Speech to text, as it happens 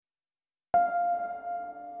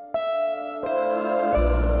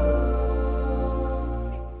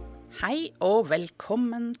Hei og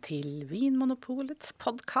velkommen til Vinmonopolets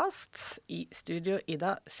podcast. I studio i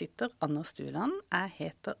dag sitter Anna Stuland. Jeg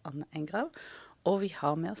heter Anne Engrav, og vi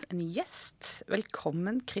har med oss en gjest.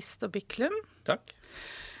 Velkommen, Christer Byklum. Takk.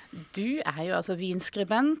 Du er jo altså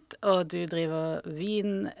vinskribent, og du driver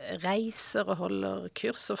vinreiser og holder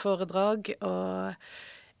kurs og foredrag. Og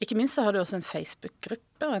ikke minst så har du også en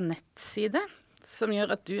Facebook-gruppe og en nettside som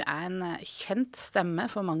gjør at du er en kjent stemme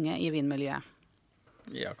for mange i vinmiljøet.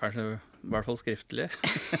 Ja, kanskje i hvert fall skriftlig.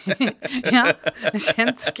 Ja, en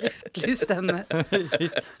kjent skriftlig stemme.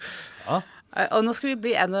 Ja. Og nå skal vi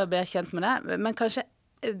bli enda bedre kjent med det, men kanskje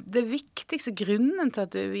det viktigste grunnen til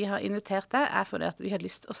at vi har invitert deg er fordi at vi har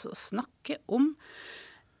lyst til å snakke om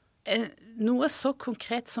noe så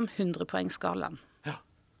konkret som 100-poengskalaen. Ja,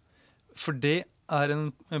 for det er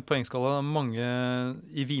en poengskala mange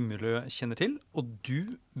i vinmiljøet kjenner til, og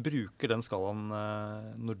du bruker den skalaen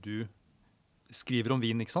når du skriver om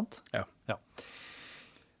vin, ikke sant? Ja.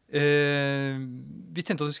 Vi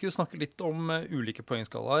tenkte at vi skulle snakke litt om ulike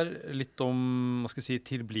poengskalaer, litt om, hva skal jeg si,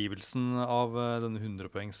 tilblivelsen av denne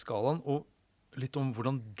 100-poengsskalaen, og litt om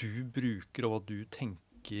hvordan du bruker og hva du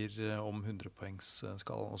tenker om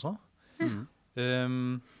 100-poengsskalaen også.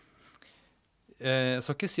 Jeg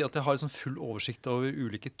skal ikke si at jeg har liksom full oversikt over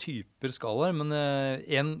ulike typer skalaer, men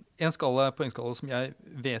en poengskala som jeg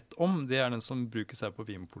vet om, det er den som brukes her på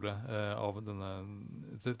Vinmonopolet av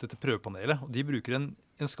dette prøvepanelet. Og de bruker en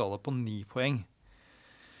skala på 9 poeng.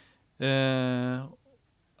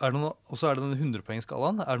 Og så er det den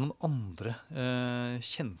 100-poengskalaen. Er det noen andre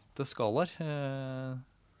kjente skalaer?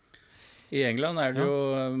 I England er det jo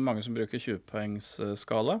mange som bruker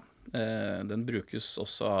 20-poengsskala. Den brukes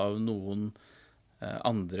også av noen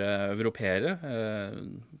andre europeere,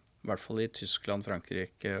 i hvert fall i Tyskland,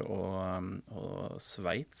 Frankrike og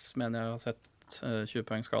Sveits, mener jeg har sett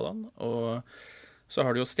 20-poengskalaen. Og så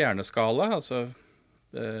har du jo stjerneskala, altså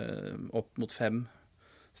opp mot 5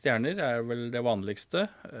 stjerner er vel det vanligste.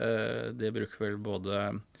 Det bruker vel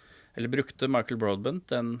brukte Michael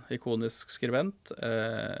Broadbent, en ikonisk skribent.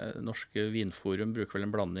 Norske Vinforum bruker vel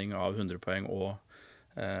en blanding av 100 poeng og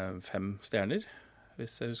 5 stjerner,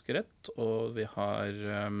 hvis jeg husker rett. Og vi har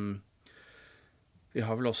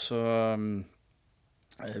vel også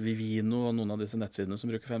Vivino og noen av disse nettsidene som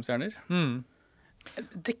bruker 5 stjerner.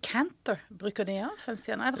 Decanter, bruker de 5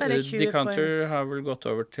 stjerner? Eller er det 20 Decanter poengs? har vel gått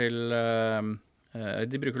over til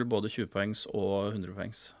de bruker vel både 20 poengs og 100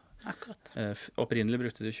 poengs. Akkurat. Opprinnelig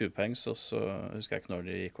brukte de 20 poengs, og så husker jeg ikke når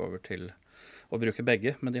de gikk over til å bruke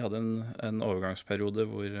begge, men de hadde en overgangsperiode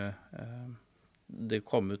hvor det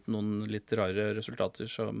kom ut noen litt rare resultater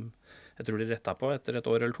som jeg tror de rettet på etter et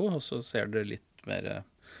år eller to, og så ser det litt mer,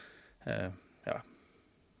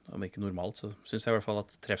 om ikke normalt, så synes jeg i hvert fall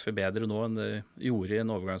at det treffer bedre nå enn det gjorde i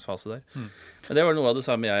en overgangsfase der. Men det var noe av det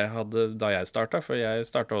samme jeg hadde da jeg startet, for jeg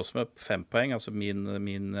startet også med 5 poeng, altså min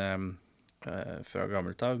fra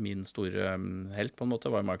gammelt av, min store helt på en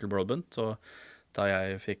måte var Michael Broadbent, og da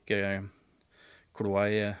jeg fikk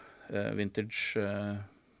kloa i vintage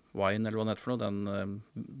Wine, eller hva det heter for noe, den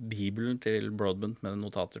bibelen til Broadbent med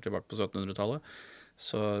notater tilbake på 1700-tallet.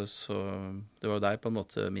 Så det var jo der på en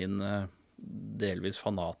måte min delvis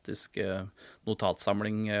fanatiske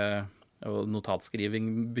notatsamling og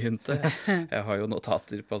notatskriving begynte. Jeg har jo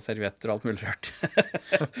notater på servietter og alt mulig rart.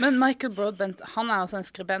 Men Michael Broadbent, han er altså en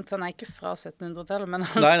skribent, han er ikke fra 1700-tallet, men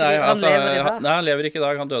han lever i dag. Nei, han lever ikke i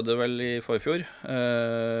dag, han døde vel i forfjor.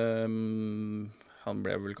 Han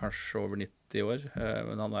ble vel kanskje over 90 år,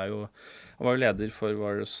 men han var jo leder for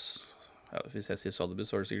hvis jeg sier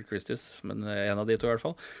Sotheby's, så var det sikkert Christie's, men en av de to i hvert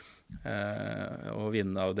fall, og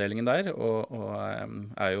vinavdelingen der, og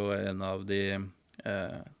er jo en av de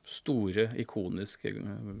store, ikoniske,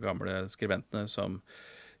 gamle skribentene som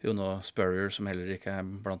jo nå Spurrier, som heller ikke er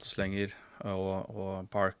blant oss lenger, og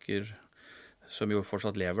Parker, som jo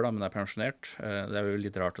fortsatt lever da, men er pensjonert. Det er jo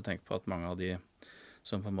litt rart å tenke på at mange av de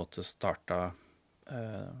som på en måte startet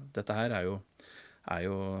dette her er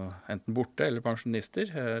jo enten borte eller pensjonister.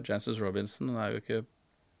 Jancis Robinson er jo ikke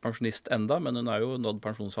pensjonist enda, men hun er jo nådd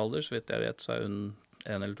pensjonsalder, så vidt jeg vet, så er hun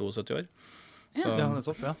 1 eller 72 år. Så. Ja,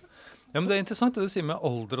 nettopp, ja. Ja, men det er interessant det du sier med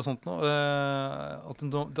alder og sånt nå, at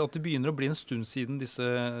det begynner å bli en stund siden disse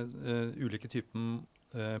ulike typen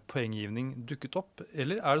poenggivning dukket opp,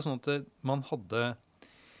 eller er det sånn at man hadde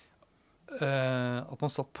at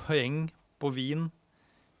man satt poeng på vin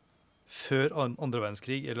før andre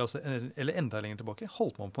verdenskrig, eller enda lenger tilbake?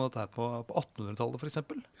 Holdt man på dette her på 1800-tallet for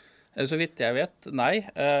eksempel? Så vidt jeg vet, nei.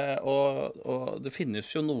 Og det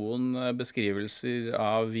finnes jo noen beskrivelser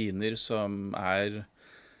av viner som er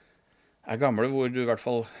er gamle, hvor du i hvert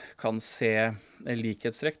fall kan se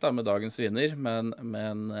likhetstrekk da, med dagens viner, men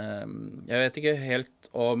jeg vet ikke helt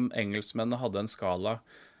om engelskmennene hadde en skala,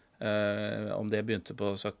 om det begynte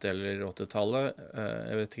på 70- eller 80-tallet.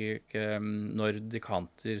 Jeg vet ikke når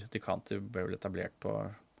dekanter ble vel etablert på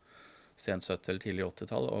sent 70- eller tidlig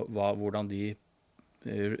 80-tall, og hvordan de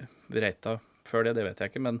rata før det vet jeg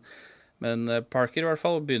ikke, men Parker i hvert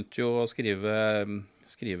fall begynte jo å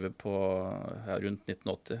skrive på rundt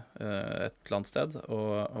 1980 et eller annet sted,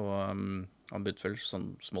 og han begynte vel sånn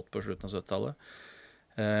smått på slutten av 70-tallet.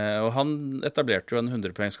 Og han etablerte jo en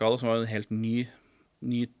 100-poengskala som var en helt ny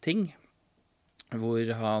ting, hvor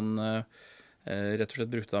han rett og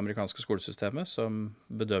slett brukte det amerikanske skolesystemet som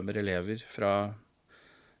bedømmer elever fra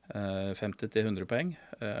 50 til 100 poeng,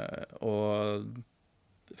 og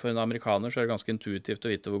for en amerikaner så er det ganske intuitivt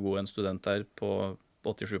å vite hvor god en student er på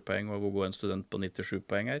 87 poeng, og hvor god en student på 97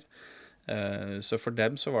 poeng er. Så for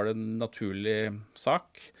dem så var det en naturlig sak.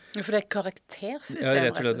 For det er karaktersystem? Ja,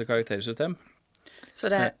 rett og slett et karaktersystem. Så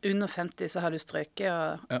det er under 50 så har du strøket,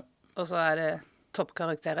 og så er det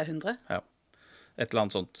toppkarakter 100? Ja. Et eller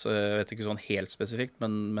annet sånt. Jeg vet ikke sånn helt spesifikt,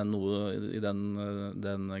 men noe i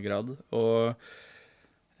den grad. Og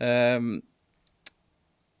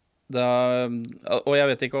jeg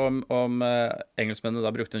vet ikke om engelskmennene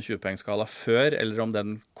da brukte en 20-poengskala før, eller om den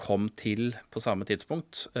kom til på samme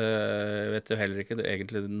tidspunkt. Jeg vet jo heller ikke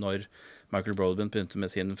egentlig når Michael Broadbent begynte med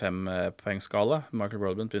sin 5-poengskala. Michael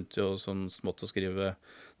Broadbent begynte jo sånn smått å skrive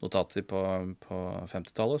notater på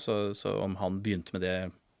 50-tallet, så om han begynte med det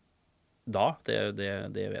da, det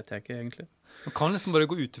vet jeg ikke egentlig. Man kan liksom bare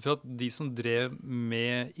gå ut ifra at de som drev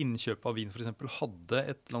med innkjøp av vin for eksempel, hadde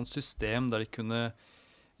et eller annet system der de kunne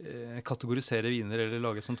kategorisere viner eller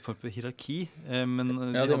lage et sånt form for hierarki. Men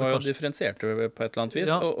ja, de var jo differensierte på et eller annet vis.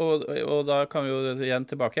 Ja. Og da kan vi jo igjen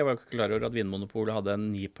tilbake. Jeg var ikke klar over at Vinmonopolet hadde en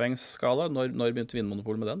 9-poengsskala. Når begynte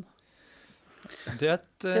Vinmonopolet med den? Det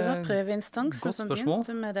var prøveinstanser som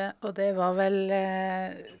begynte med det, og det var vel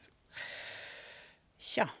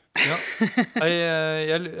ja. Jeg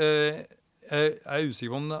er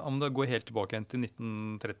usikker om det går helt tilbake igjen til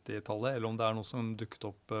 1930-tallet, eller om det er noe som dukket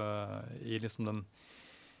opp i liksom den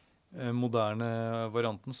moderne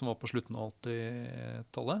varianten som var på slutten av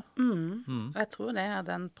 80-tallet. Jeg tror det er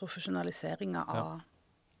den profesjonaliseringen av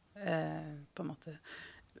på en måte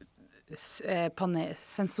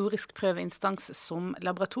sensorisk prøveinstans som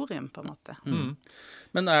laboratorium, på en måte.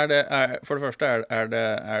 Men for det første, er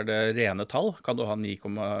det rene tall? Kan du ha 9,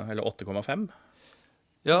 eller 8,5?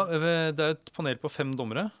 Ja, det er et panel på 5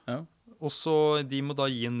 dommere. Ja. Og så de må da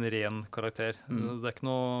gi en ren karakter. Det er ikke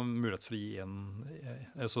noe mulighet for å gi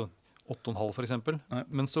altså 8,5 for eksempel. Nei.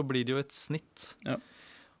 Men så blir det jo et snitt. Ja.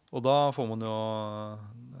 Og da får man jo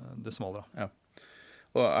desimaler. Ja.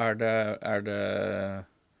 Og er det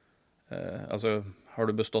altså, har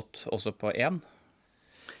du bestått også på 1?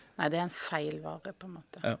 Nei, det er en feilvare på en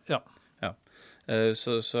måte. Ja.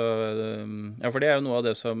 For det er jo noe av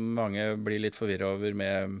det som mange blir litt forvirret over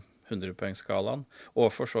med 100-poengskalaen, og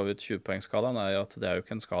for så vidt 20-poengskalaen er jo at det er jo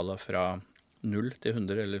ikke en skala fra 0 til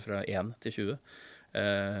 100, eller fra 1 til 20.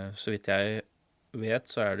 Så vidt jeg vet,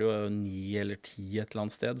 så er det jo 9 eller 10 et eller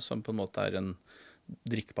annet sted, som på en måte er en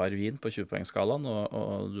drikkbar vin på 20-poengskalaen,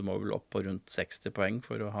 og du må vel opp på rundt 60 poeng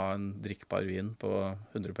for å ha en drikkbar vin på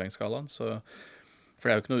 100-poengskalaen. For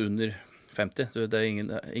det er jo ikke noe under 50. Det er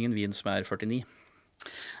ingen vin som er 49.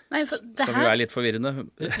 Nei, som jo er litt forvirrende.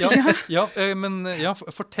 Men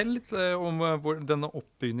fortell litt om denne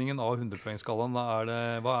oppbygningen av 100-poengskalaen.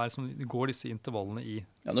 Hva er som går disse intervallene i?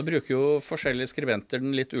 Ja, nå bruker jo forskjellige skribenter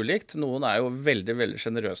den litt ulikt. Noen er jo veldig, veldig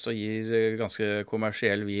generøse og gir ganske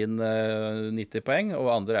kommersiell vin 90 poeng, og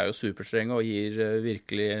andre er jo superstrenge og gir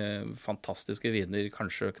virkelig fantastiske viner,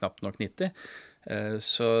 kanskje knapt nok 90.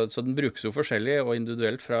 Så den brukes jo forskjellig og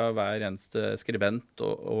individuelt fra hver eneste skribent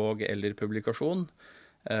og eller publikasjon,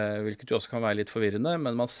 hvilket jo også kan være litt forvirrende,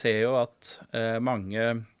 men man ser jo at mange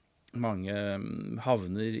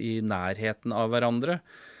havner i nærheten av hverandre.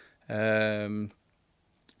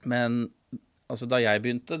 Men altså, da jeg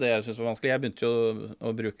begynte, det jeg synes var vanskelig, jeg begynte jo å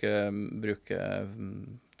bruke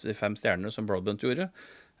de 5 stjernene som Broadbent gjorde.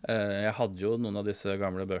 Jeg hadde jo noen av disse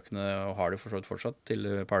gamle bøkene og har det fortsatt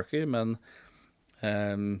til Parker, men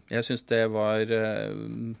jeg synes det var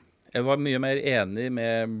jeg var mye mer enig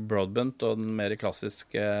med Broadbent og den mer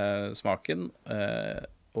klassiske smaken,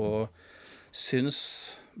 og synes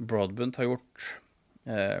Broadbent har gjort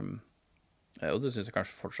og det synes jeg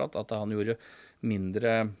kanskje fortsatt, at han gjorde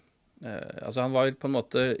mindre altså han var på en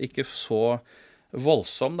måte ikke så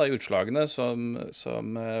voldsom da i utslagene som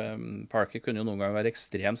Parker kunne jo noen ganger være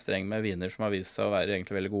ekstremt streng med viner som har vist seg å være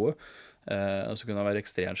egentlig veldig gode. Og så kunne han være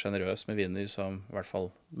ekstremt generøs med viner som i hvert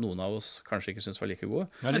fall noen av oss kanskje ikke syntes var like gode.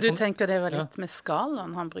 Men du tenker det var litt med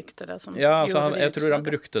skalaen han brukte det som Ja, altså jeg tror han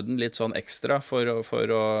brukte den litt sånn ekstra for å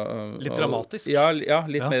litt dramatisk? Ja,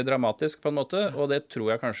 litt mer dramatisk på en måte, og det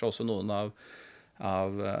tror jeg kanskje også noen av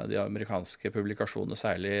de amerikanske publikasjonene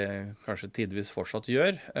særlig kanskje tidvis fortsatt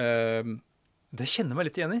gjør. Det kjenner meg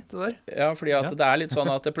litt igjen i, det der. Ja, fordi at det litt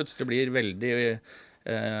sånn at det plutselig blir veldig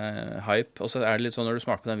hype, og så det litt sånn når du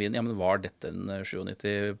smaker på den vinen, ja, men var dette en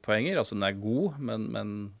 97 poenger? Altså den god,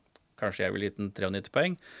 men kanskje jeg vil gi den 93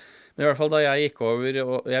 poeng. Men i hvert fall da jeg gikk over,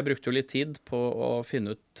 og jeg brukte jo litt tid på å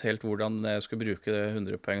finne ut helt hvordan jeg skulle bruke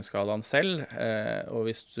 100-poengskalaen selv, og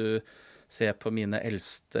hvis du ser på mine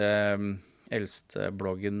eldste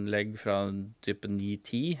blogginnlegg fra type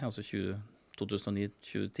 9-10, altså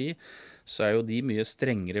 2009-2010, så jo de mye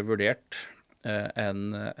strengere vurdert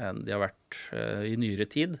enn de har vært i nyere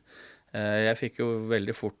tid. Jeg fikk jo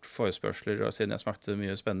veldig fort forespørsler, og siden jeg smakte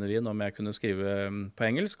mye spennende vin, om jeg kunne skrive på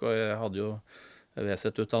engelsk, og jeg hadde jo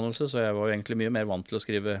VZ-utdannelse, så jeg var jo egentlig mye mer vant til å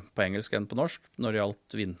skrive på engelsk enn på norsk når det gjaldt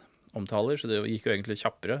vinomtaler, så det gikk jo egentlig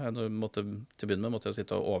kjappere. Til å begynne med måtte jeg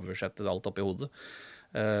sitte og oversette alt opp i hodet.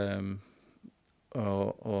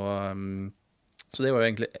 Så det var jo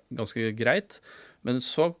egentlig ganske greit. Men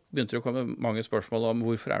så begynte det å komme mange spørsmål om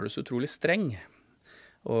hvorfor du så utrolig streng.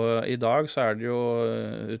 Og i dag så det jo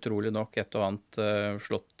utrolig nok et og annet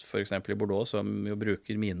slott for eksempel i Bordeaux, som jo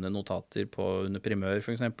bruker mine notater under primør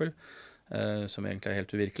for eksempel, som egentlig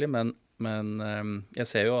helt uvirkelig. Men jeg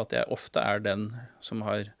ser jo at jeg ofte den som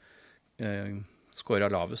har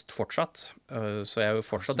skåret lavest fortsatt. Så jeg jo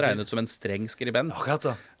fortsatt regnet som en streng skribent. Akkurat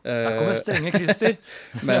da. Her kommer strenge Christer.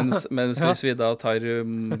 mens hvis vi da tar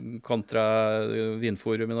kontra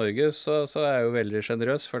Vinforum i Norge, så jeg jo veldig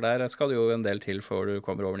generøs, for der skal det jo en del til før du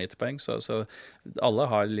kommer over 90 poeng. Så alle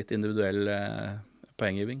har litt individuell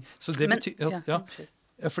poenggiving. Så det betyr... Ja,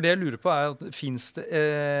 for det jeg lurer på at finnes det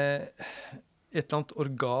et eller annet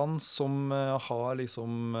organ som har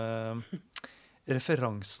liksom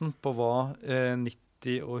referansen på hva 90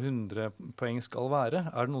 og 100 poeng skal være?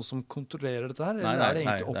 Det noe som kontrollerer dette her? Eller det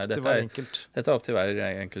egentlig opp til hver enkelt? Dette opp til hver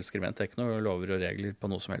enkelt skribent. Det ikke noe lover og regler på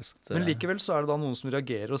noe som helst. Men likevel så det da noen som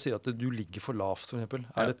reagerer og sier at du ligger for lavt, for eksempel.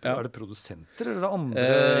 Det produsenter, eller andre?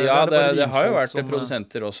 Ja, det har jo vært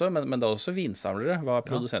produsenter også, men det også vinsamlere. Hva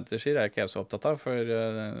produsenter sier ikke jeg så opptatt av, for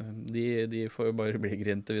de får jo bare bli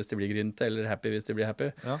grinte hvis de blir grinte, eller happy hvis de blir happy.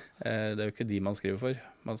 Ja. Det jo ikke de man skriver for.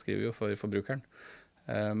 Man skriver jo for forbrukeren.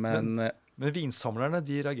 Men vinsamlerne,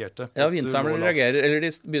 de reagerte? Ja, vinsamlerne reagerer, eller de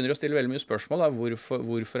begynner å stille veldig mye spørsmål.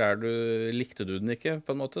 Hvorfor likte du den ikke, på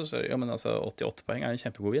en måte? Så, ja, men altså, 88 poeng en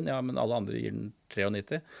kjempegod vin, ja, men alle andre gir den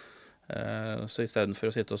 93. Så i stedet for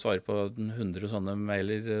å sitte og svare på 100 sånne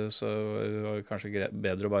mailer, så var det kanskje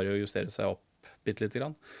bedre å bare justere seg opp bitte litt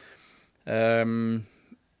grann.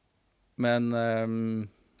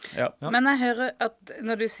 Ja. Men jeg hører at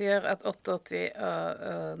når du sier at 88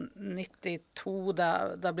 og 92,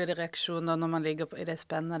 da blir det reaksjoner når man ligger i det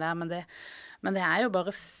spennet der, men det jo bare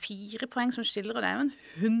 4 poeng som skiller, og det jo en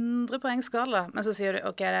 100 poeng skala. Men så sier du,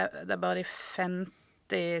 ok, det bare de 50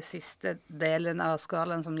 siste delen av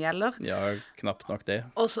skalaen som gjelder. Ja, knapt nok det.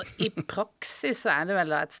 Og så i praksis så det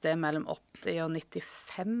vel et sted mellom 80 og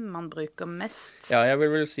 95 man bruker mest. Ja, jeg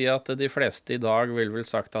vil vel si at de fleste i dag vil vel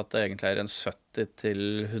sagt at det egentlig en 70 til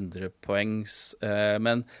 100 poengs,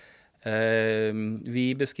 men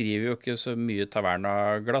vi beskriver jo ikke så mye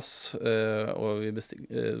tavernaglass, og i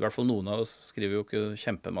hvert fall noen av oss skriver jo ikke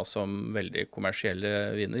kjempemasse om veldig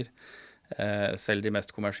kommersielle viner. Selv de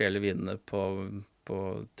mest kommersielle vinene på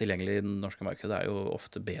tilgjengelig i det norske markedet jo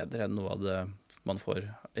ofte bedre enn noe av det man får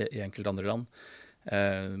i enkelte andre land.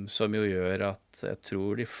 Som jo gjør at jeg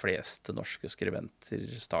tror de fleste norske skribenter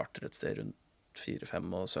starter et sted rundt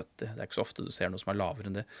 4-75. Det ikke så ofte du ser noe som lavere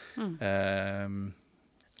enn det.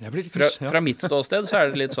 Fra mitt ståsted så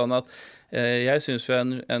det litt sånn at jeg synes jo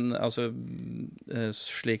altså,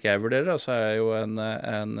 slik jeg vurderer, så jo en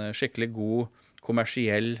skikkelig god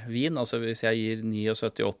kommersiell vin, altså hvis jeg gir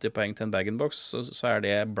 79-80 poeng til en bag-in-box, så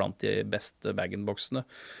det blant de beste bag-in-boxene.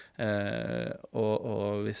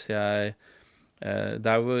 Og hvis jeg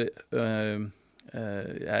der hvor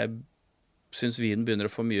jeg synes vinen begynner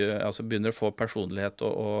å få mye, altså begynner å få personlighet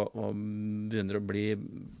og begynner å bli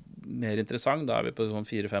mer interessant, da vi på sånn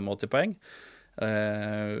 4-85 poeng.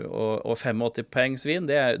 Og 85 poengs vin,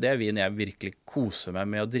 det vin jeg virkelig koser meg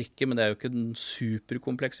med å drikke, men det jo ikke en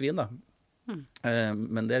superkompleks vin da.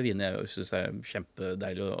 Men det vin jeg synes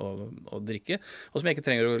kjempedeilig å drikke, og som jeg ikke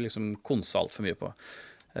trenger å liksom konse alt for mye på.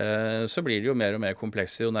 Så blir det jo mer og mer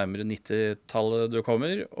komplekse jo nærmere 90-tallet du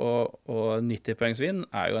kommer, og 90 poengs vin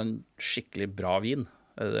jo en skikkelig bra vin.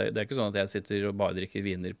 Det er ikke sånn at jeg sitter og bare drikker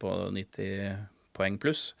viner på 90 poeng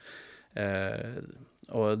pluss.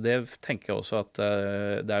 Og det tenker jeg også at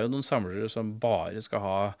det er jo noen samlere som bare skal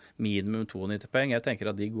ha minimum 92 poeng. Jeg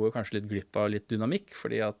tenker at de går kanskje litt glipp av litt dynamikk,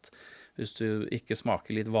 fordi at hvis du ikke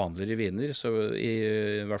smaker litt vanligere viner, så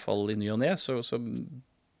i hvert fall i ny og ne, så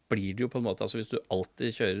blir det jo på en måte, altså hvis du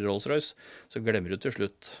alltid kjører Rolls-Royce, så glemmer du til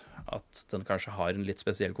slutt at den kanskje har en litt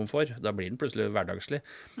spesiell komfort. Da blir den plutselig hverdagslig.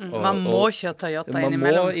 Man må kjøre Toyota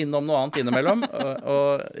innimellom. Man må innom noe annet innimellom,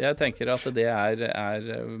 og jeg tenker at det er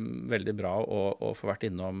veldig bra å få vært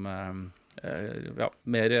innom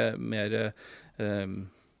mer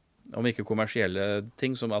om ikke kommersielle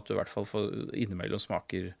ting, som at du i hvert fall innimellom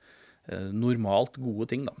smaker normalt gode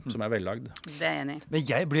ting da, som er vellagd. Det er jeg enig. Men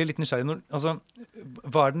jeg blir litt nysgjerrig altså,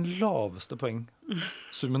 hva er den laveste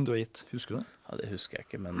poengsummen du har gitt? Husker du det? Ja, det husker jeg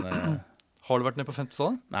ikke, men har du vært nede på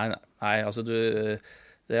 50-tallet? Nei, altså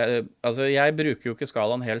altså jeg bruker jo ikke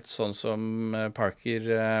skalaen helt sånn som Parker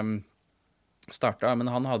startet, men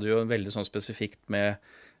han hadde jo veldig sånn spesifikt med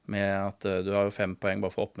at du har jo 5 poeng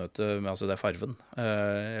bare for oppmøte, men altså det er farven.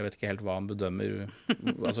 Jeg vet ikke helt hva han bedømmer.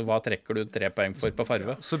 Altså hva trekker du 3 poeng for på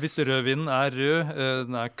farve? Så hvis rødvinen er rød,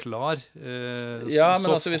 den er klar ja, men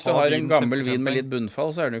altså hvis du har en gammel vin med litt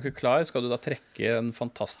bunnfall, så er den jo ikke klar. Skal du da trekke en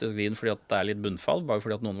fantastisk vin fordi at det er litt bunnfall, bare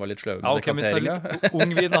fordi at noen var litt sløve med dekanteringen? Hvis det er litt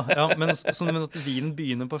ung vin da. Ja, men at vinen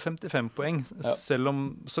begynner på 55 poeng, selv om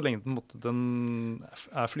så lenge den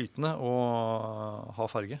er flytende og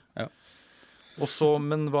har farge. Ja. Og så,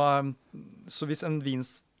 men så hvis en vin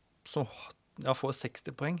som får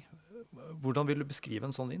 60 poeng, hvordan vil du beskrive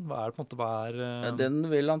en sånn vin? Hva er det på en måte? Den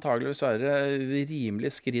vil antageligvis være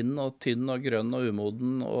rimelig skrinn og tynn og grønn og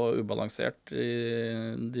umoden og ubalansert i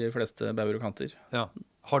de fleste bauger og kanter. Ja.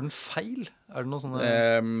 Har den feil? Er det noe sånne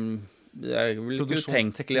det er vel ikke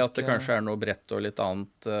utenkelig at det kanskje er noe brett og litt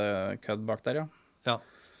annet kødd bak der, ja.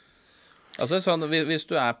 Altså sånn, hvis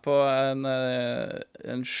du er på en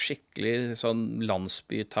skikkelig sånn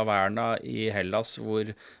landsbytaverna i Hellas, hvor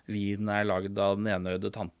vinen er lagd av den enøyde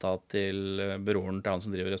tanta til broren til han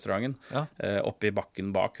som driver restauranten, oppe i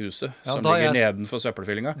bakken bak huset, som ligger nedenfor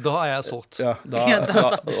søppelfyllinga. Da er jeg solgt. Ja,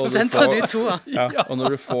 den tar du to av. Og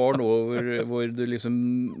når du får noe hvor du liksom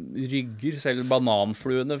rygger, selv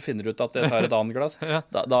bananfluene finner ut at det tar et annet glass,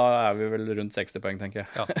 da er vi vel rundt 60 poeng, tenker jeg.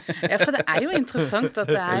 Ja, for det er jo interessant at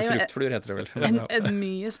det er jo fruktfluer heter det vel. En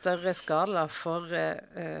mye større skala for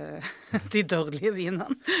de dårlige vinene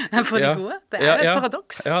enn for de gode. Det er et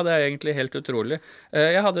paradoks. Ja, det er egentlig helt utrolig.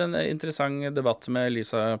 Jeg hadde en interessant debatt med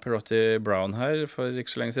Lisa Perotti Brown her for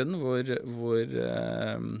ikke så lenge siden, hvor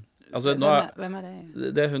altså, hvem er det?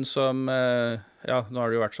 Det er hun som nå har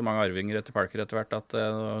det jo vært så mange arvinger etter Parker etter hvert at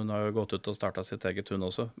hun har jo gått ut og startet sitt eget hun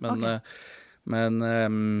også. Men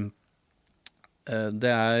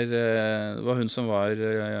det var hun som var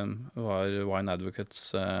Wine Advocates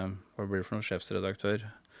hva blir det for noen sjefsredaktør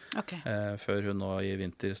før hun nå i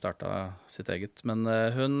vinter startet sitt eget. Men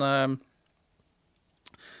hun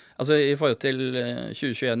altså i forhold til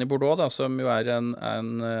 2021 i Bordeaux da, som jo er en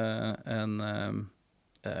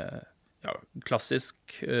klassisk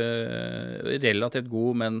relativt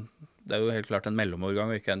god, men det er jo helt klart en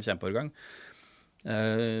mellomårgang og ikke en kjempeårgang.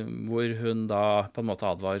 Hvor hun da på en måte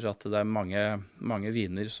advarer at det er mange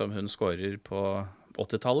viner som hun scorer på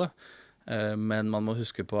 80-tallet, men man må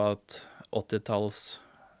huske på at 80-talls,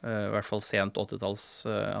 i hvert fall sent 80-talls,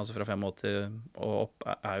 altså fra 85 og opp,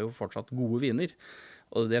 er jo fortsatt gode viner.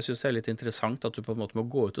 Og det synes jeg er litt interessant at du på en måte må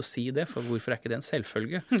gå ut og si det, for hvorfor er ikke det en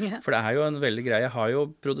selvfølge? For det er jo en veldig greie. Jeg har jo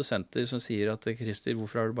produsenter som sier at Christer,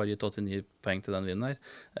 hvorfor har du bare gitt 89 poeng til den vinen her?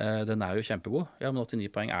 Den er jo kjempegod. Ja, men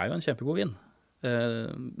 89 poeng er jo en kjempegod vin.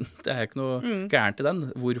 Det er ikke noe gærent i den.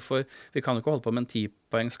 Hvorfor? Vi kan jo ikke holde på med en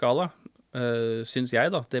 10-poengsskala, synes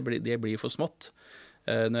jeg da. Det blir for smått.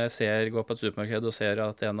 Når jeg går på et supermarked og ser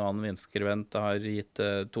at en og annen vinskribent har gitt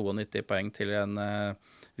 92 poeng til en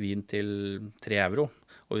vin til 3 euro,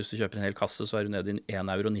 og hvis du kjøper en hel kasse så er du nede i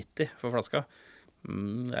 1,90 € for flaska.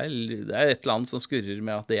 Det er et eller annet som skurrer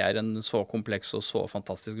med at det er en så kompleks og så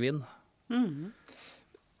fantastisk vin.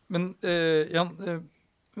 Men Jan,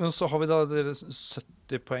 men så har vi da dere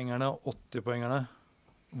 70-poengerne og 80-poengerne.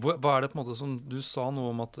 Hva er det på en måte som du sa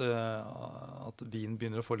noe om at vin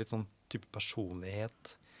begynner å få litt sånn type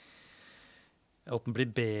personlighet, at den blir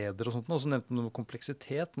bedre og sånt, og så nevnte du noe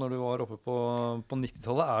kompleksitet når du var oppe på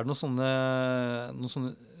 90-tallet. Er det noen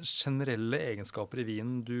sånne generelle egenskaper i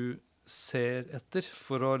vinen du ser etter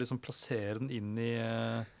for å liksom plassere den inn i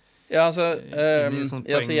sånn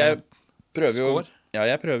jeg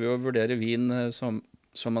prøver jo å vurdere vin som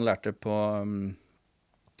man lærte på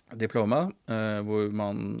diploma, hvor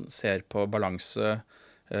man ser på balanse,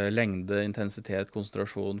 lengde, intensitet,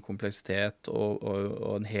 konsentrasjon, kompleksitet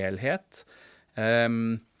og en helhet.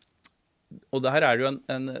 Og der det jo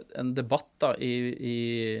en debatt da,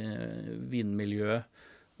 i vinmiljøet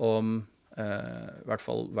om, i hvert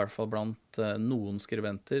fall blant noen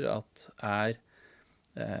skribenter, at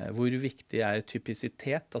hvor viktig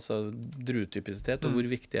typisitet, altså druetypisitet, og hvor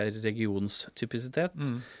viktig regionstypisitet.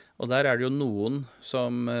 Og der det jo noen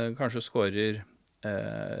som kanskje scorer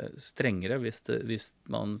strengere hvis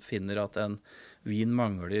man finner at en vin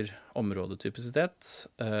mangler områdetypisitet,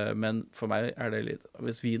 men for meg det litt,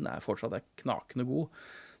 hvis vinen fortsatt knakende god,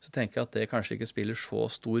 så tenker jeg at det kanskje ikke spiller så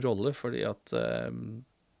stor rolle, fordi at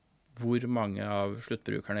hvor mange av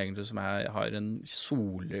sluttbrukerne egentlig som har en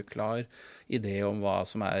soleklar idé om hva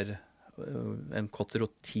som en côte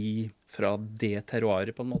rôti fra det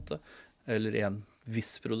terroiret på en måte, eller en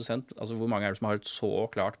viss produsent, altså hvor mange det som har et så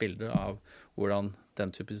klart bilde av hvordan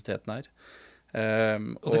den typisiteten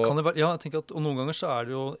og det kan det være, ja, jeg tenker at, og noen ganger så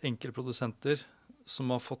det jo enkelte produsenter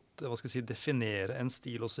som har fått, hva skal jeg si, definere en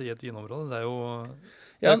stil også i et vinområde. Det jo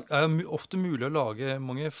ofte mulig å lage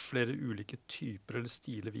mange flere ulike typer eller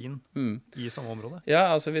stiler vin i samme område.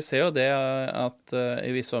 Ja, altså vi ser jo det at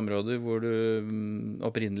i visse områder hvor du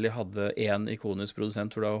opprinnelig hadde en ikonisk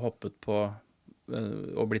produsent, hvor du har hoppet på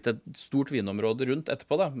og blitt et stort vinområde rundt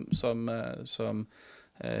etterpå da, som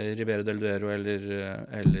Ribera del Duero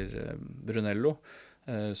eller Brunello,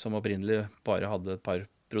 som opprinnelig bare hadde et par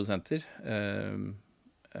produsenter.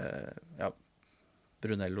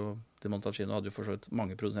 Brunello de Montalcino hadde jo for så vidt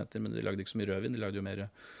mange produsenter, men de lagde ikke så mye rødvin, de lagde jo mer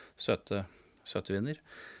søte viner.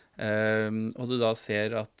 Og du da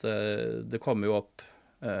ser at det kommer jo opp,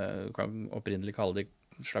 du kan opprinnelig kalle det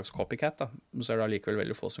en slags copycat, da. Men så det allikevel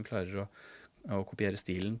veldig få som klarer å kopiere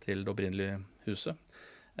stilen til det opprinnelige huset,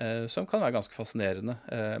 som kan være ganske fascinerende.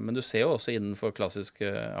 Men du ser jo også innenfor klassiske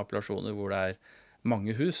appellasjoner hvor det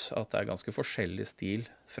mange hus, at det ganske forskjellig stil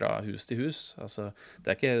fra hus til hus. Altså,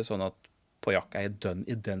 det ikke sånn at poeng dønn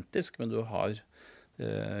identisk, men du har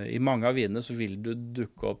i mange av vinene så vil du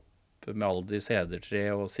dukke opp med alder sedertre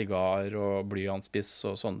og sigar og blyantspiss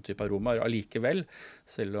og sånne type aromaer allikevel,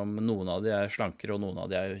 selv om noen av de slankere og noen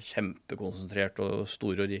av de kjempekonsentrert og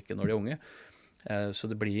store og rike når de unge. Så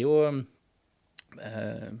det blir jo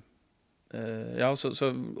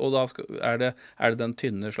og da det den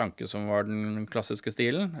tynne slanke som var den klassiske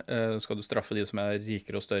stilen. Skal du straffe de som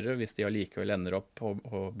rikere og større hvis de allikevel ender opp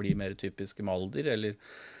og blir mer typiske malder, eller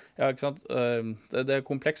ikke sant? Det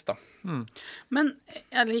komplekst da. Men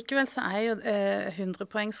allikevel så jo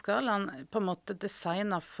 100-poengskalaen på en måte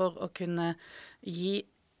designet for å kunne gi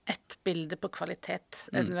et bilde på kvalitet,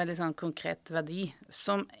 en veldig sånn konkret verdi,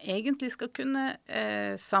 som egentlig skal kunne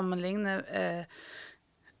sammenligne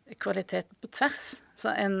kvalitet på tvers.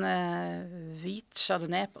 Så en hvit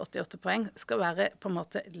Chardonnay på 88 poeng skal være på en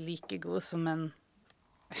måte like god som en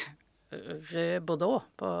rød Bordeaux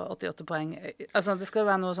på 88 poeng. Altså det skal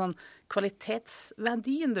være noe sånn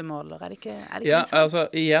kvalitetsverdien du måler, det ikke ja, liksom? Altså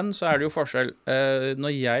igjen så det jo forskjell.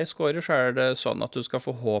 Når jeg scorer så det sånn at du skal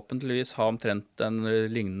forhåpentligvis ha omtrent en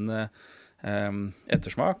lignende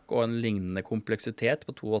ettersmak og en lignende kompleksitet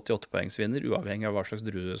på 88 poengsvinner, uavhengig av hva slags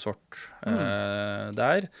druesort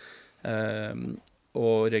det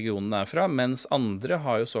og regionen fra, mens andre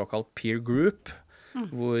har jo såkalt peer group,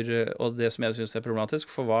 og det som jeg synes problematisk,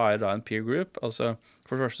 for hva da en peer group? Altså,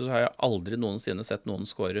 for det første så har jeg aldri noensinne sett noen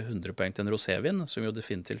score 100 poeng til en rosévin, som jo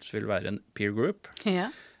definitivt vil være en peer group. Ja.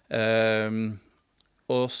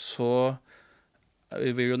 Og så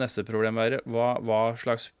vil jo neste problem være, hva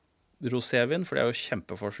slags rosévin, for det jo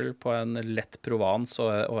kjempeforskjell på en lett Provence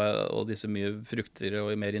og disse mye fruktigere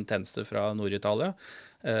og mer intense fra Nord-Italia.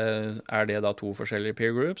 Det da to forskjellige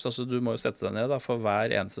peer groups? Altså du må jo sette deg ned da, for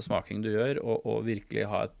hver eneste smaking du gjør, og virkelig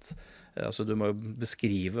ha altså du må jo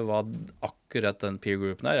beskrive hva akkurat den peer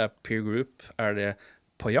groupen Peer group, det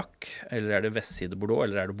Pauillac, eller det vestside Bordeaux,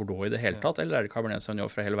 eller det Bordeaux i det hele tatt, eller det Cabernet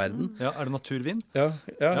Sauvignon fra hele verden? Ja, det naturvin? Ja.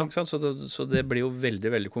 Ikke sant? Så det blir jo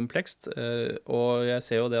veldig, veldig komplekst, og jeg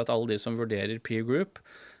ser jo det at alle de som vurderer peer group,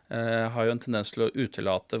 har jo en tendens til å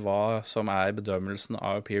utelate hva som bedømmelsen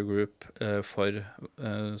av peer group for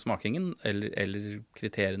smakingen, eller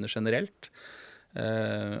kriteriene generelt.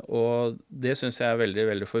 Og det synes jeg veldig,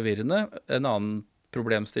 veldig forvirrende. En annen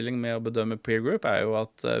problemstilling med å bedømme peer group jo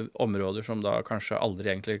at områder som da kanskje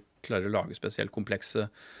aldri egentlig klarer å lage spesielt komplekse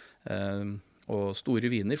og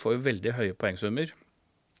store viner får jo veldig høye poengsummer.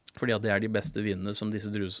 Fordi at det de beste vinene som disse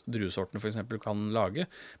druesortene for eksempel kan lage.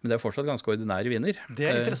 Men det fortsatt ganske ordinære viner. Det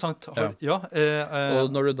interessant. Og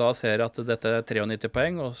når du da ser at dette 93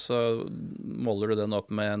 poeng, og så måler du den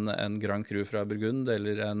opp med en Grand Cru fra Burgund,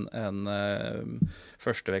 eller en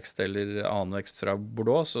førstevekst eller annenvekst fra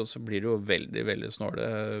Bordeaux, så blir det jo veldig, veldig snåle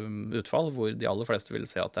utfall, hvor de aller fleste vil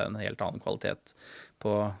se at det en helt annen kvalitet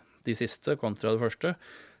på de siste kontra det første.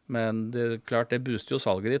 Men det klart, det booster jo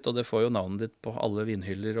salget ditt, og det får jo navnet ditt på alle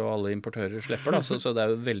vinhyller og alle importører slipper. Da. Så det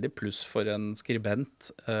jo veldig pluss for en skribent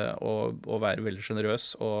å være veldig generøs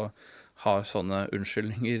og ha sånne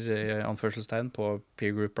unnskyldninger i anførselstegn på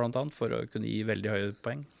peer group blant annet, for å kunne gi veldig høye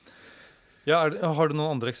poeng. Ja, har du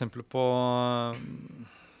noen andre eksempler på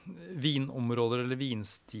vinområder eller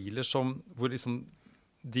vinstiler hvor liksom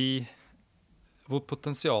hvor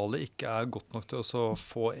potensialet ikke godt nok til å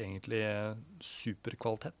få egentlig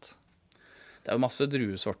superkvalitet? Det jo masse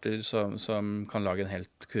druesorter som kan lage en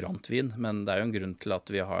helt kurant vin, men det jo en grunn til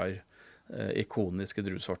at vi har ikoniske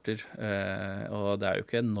druesorter, og det jo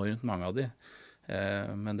ikke enormt mange av de.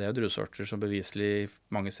 Men det jo druesorter som beviselig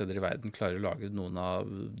mange steder i verden klarer å lage noen av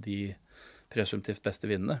de presumptivt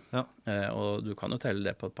beste vinene. Ja. Og du kan jo telle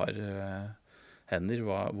det på et par hender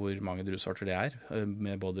hvor mange druesorter det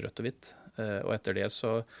med både rødt og hvitt. Og etter det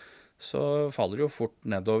så faller det jo fort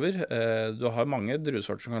nedover. Du har mange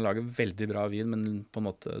druesorter som kan lage veldig bra vin, men på en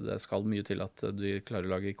måte det skal mye til at du klarer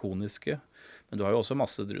å lage ikoniske. Men du har jo også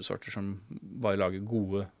masse druesorter som bare lager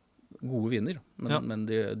gode viner, men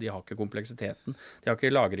de har ikke kompleksiteten. De har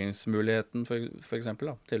ikke lagringsmuligheten for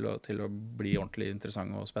eksempel, til å bli ordentlig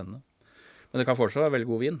interessante og spennende. Men det kan fortsatt være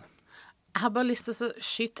veldig god vin. Jeg har bare lyst til å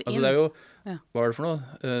skyte inn. Altså det jo, hva det for noe?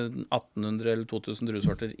 1800 eller 2000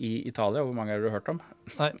 druesorter i Italia. Hvor mange har du hørt om?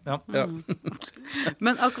 Nei, ja.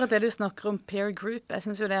 Men akkurat det du snakker om peer group, jeg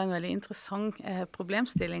synes jo det en veldig interessant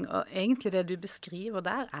problemstilling. Og egentlig det du beskriver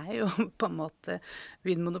der jo på en måte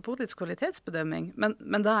Vinmonopolets kvalitetsbedømming.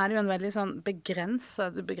 Men da det jo en veldig sånn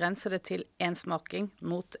du begrenser det til en smaking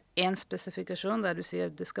mot en spesifikasjon, der du sier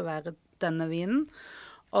at det skal være denne vinen.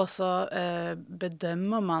 Og så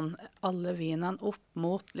bedømmer man alle vinene opp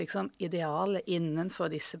mot liksom, idealet innenfor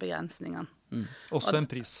disse begrensningene. Også en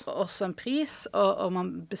pris. Også en pris, og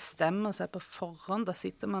man bestemmer seg på forhånd. Da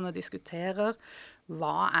sitter man og diskuterer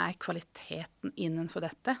hva kvaliteten innenfor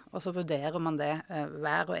dette, og så vurderer man det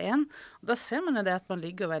hver og en. Og da ser man jo det at man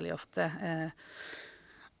ligger veldig ofte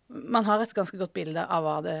man har et ganske godt bilde av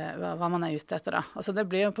hva man ute etter da. Altså det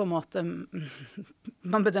blir jo på en måte,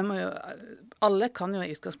 man bedømmer jo, alle kan jo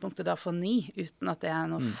i utgangspunktet da få 9, uten at det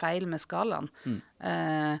noe feil med skalaen.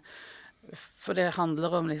 For det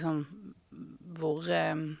handler om liksom hvor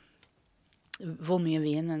mye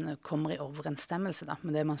vinen kommer i overensstemmelse da,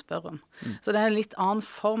 med det man spør om. Så det en litt annen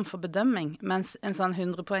form for bedømming, mens en sånn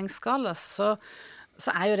 100-poengsskala, så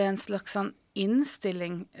jo det en slags sånn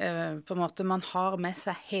innstilling på en måte man har med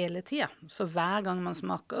seg hele tiden. Så hver gang man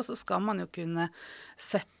smaker, så skal man jo kunne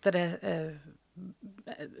sette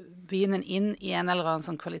vinen inn i en eller annen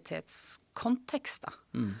sånn kvalitetskontekst da.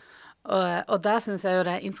 Og der synes jeg jo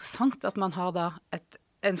det interessant at man har da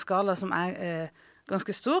en skala som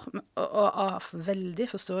ganske stor, og av veldig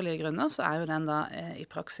forståelige grunner så jo den da i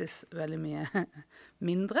praksis veldig mye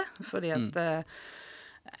mindre, fordi at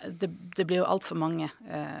det blir jo alt for mange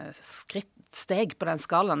steg på den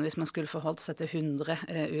skalaen hvis man skulle forholdt seg til 100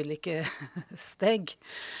 ulike steg.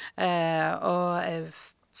 Og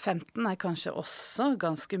 15 kanskje også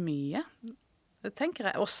ganske mye,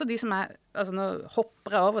 tenker jeg. Også de som altså nå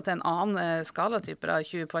hopper jeg over til en annen skalatype, da,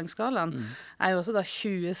 20-poengsskalaen, jo også da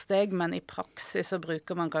 20 steg, men i praksis så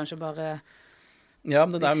bruker man kanskje bare Ja,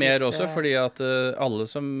 men det mer også, fordi at alle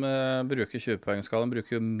som bruker 20-poengsskalaen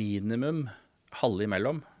bruker jo minimum halve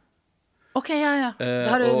imellom. Ok, ja. Da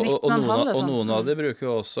har du 19,5 og noen av de bruker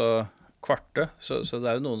jo også kvarte, så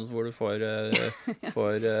det jo noen hvor du får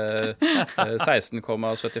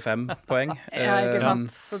 16,75 poeng. Ja, ikke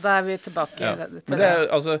sant? Så da vi tilbake til det. Men det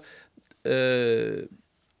altså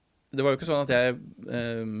det var jo ikke sånn at jeg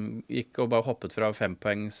gikk og bare hoppet fra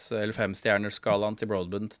 5-poengs eller 5-stjerners-skalaen til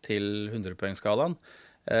Broadbent til 100-poengsskalaen.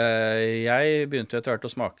 Jeg begynte etter hvert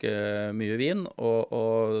å smake mye vin, og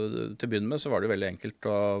til å begynne med så var det veldig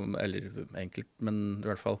enkelt, men i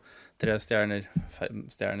hvert fall 3 stjerner,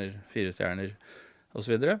 5 stjerner, 4 stjerner, og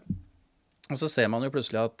så videre. Og så ser man jo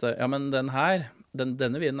plutselig at, ja, men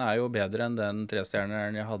denne vinen jo bedre enn den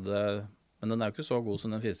 3-stjerneren jeg hadde, men den jo ikke så god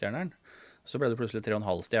som den 4-stjerneren. Så ble det plutselig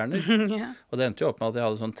 3,5 stjerner, og det endte jo opp med at jeg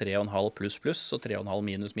hadde sånn 3,5 pluss pluss, og 3,5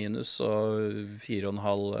 minus minus, og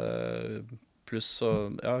 4,5 pluss,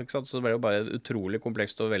 og ja, ikke sant? Så det ble jo bare utrolig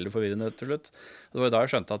komplekst og veldig forvirrende til slutt. Og det var jo da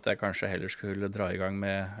jeg skjønte at jeg kanskje heller skulle dra i gang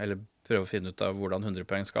med, eller prøve å finne ut av hvordan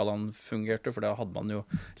 100-poengsskalaen fungerte, for da hadde man jo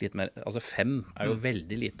litt mer, altså 5 jo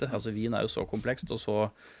veldig lite, altså vin jo så komplekst og så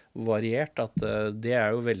variert at det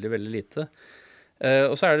jo veldig, veldig lite.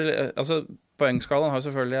 Og så det, altså poengskalaen har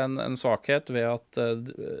selvfølgelig en svakhet ved at,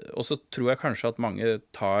 og så tror jeg kanskje at mange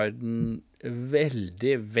tar den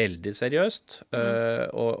veldig, veldig seriøst,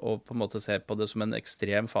 og på en måte ser på det som en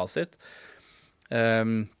ekstrem fasit.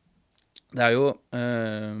 Det jo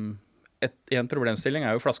en problemstilling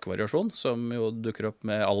jo flaskevariasjon, som jo dukker opp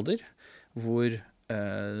med alder, hvor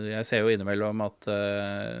jeg ser jo innimellom at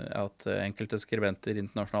enkelte skribenter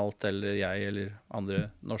internasjonalt, eller jeg, eller andre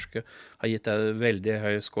norske, har gitt en veldig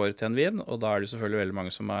høy score til en vin, og da det selvfølgelig veldig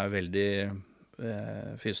mange som veldig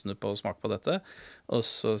fysende på å smake på dette, og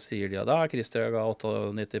så sier de at Christer ga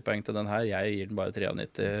 98 poeng til den her, jeg gir den bare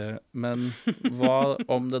 93, men hva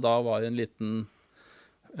om det da var en liten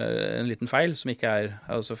feil som ikke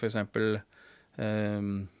altså for eksempel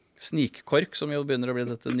snikkork, som jo begynner å bli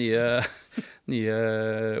dette nye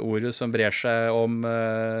ordet som brer seg om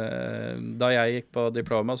da jeg gikk på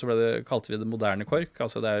diploma, så kalte vi det moderne kork,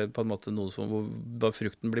 altså det på en måte noe som hvor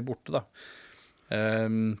frukten blir borte da.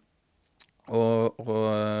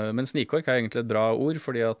 Men snikkork egentlig et bra ord,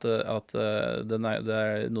 fordi at det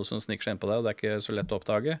noe som sniker seg inn på deg, og det ikke så lett å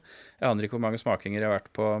oppdage. Jeg aner ikke hvor mange smakinger jeg har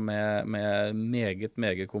vært på med meget,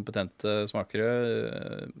 meget kompetente smakere,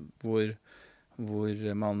 hvor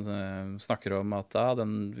man snakker om at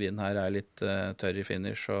den vinen her litt tørr i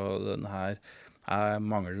finish, og den her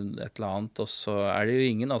mangler et eller annet, og så det jo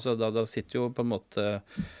ingen, altså da sitter jo på en måte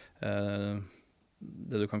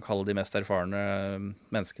det du kan kalle de mest erfarne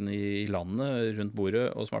menneskene i landet rundt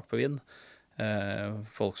bordet og smakt på vin.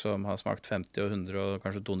 Folk som har smakt 50 og 100 og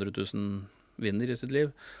kanskje 200 000 viner i sitt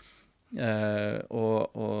liv.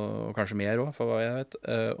 Og kanskje mer også, for hva jeg vet.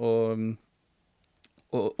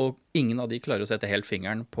 Og ingen av de klarer å sette helt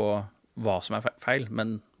fingeren på hva som feil,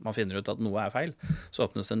 men man finner ut at noe feil. Så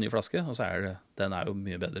åpnes det en ny flaske, og så den jo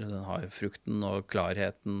mye bedre. Den har frukten og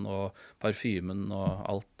klarheten og parfymen og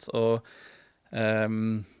alt.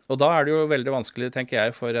 Og da det jo veldig vanskelig, tenker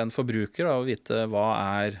jeg, for en forbruker da, å vite hva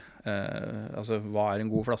hva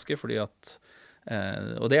en god flaske, fordi at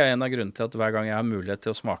og det en av grunnene til at hver gang jeg har mulighet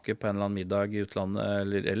til å smake på en eller annen middag i utlandet,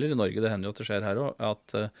 eller i Norge, det hender jo at det skjer her også, at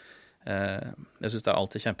jeg synes det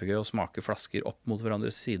alltid kjempegøy å smake flasker opp mot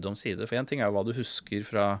hverandre side om side, for en ting jo hva du husker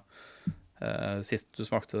fra sist du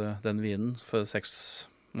smakte den vinen for 6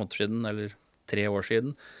 måneder siden, eller 3 år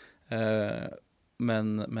siden,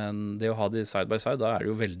 men det å ha de side by side, da det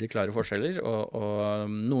jo veldig klare forskjeller, og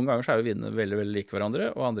noen ganger så jo vinene veldig, veldig like hverandre,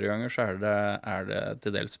 og andre ganger så det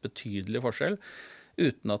til dels betydelig forskjell,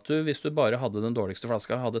 uten at hvis du bare hadde den dårligste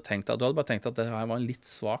flaska, du hadde bare tenkt at det her var en litt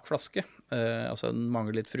svak flaske, altså den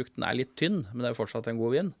mangler litt frukt, den litt tynn, men det fortsatt en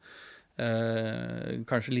god vin,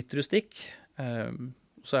 kanskje litt rustikk,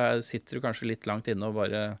 så sitter du kanskje litt langt inne og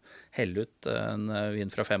bare helle ut en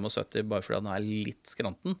vin fra 75, bare fordi den litt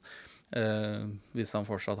skranten, hvis han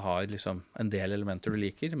fortsatt har liksom en del elementer du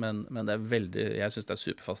liker, men det veldig, jeg synes det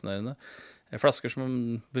superfascinerende. Flasker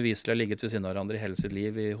som beviselig har ligget ved siden av hverandre i hele sitt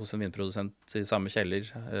liv hos en vinprodusent i samme kjeller.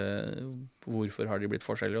 Hvorfor har de blitt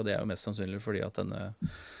forskjellige? Og det jo mest sannsynlig fordi at denne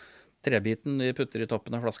trebiten vi putter i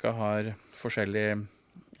toppen av flaska har forskjellig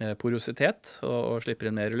porositet og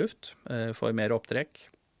slipper inn mer luft, får mer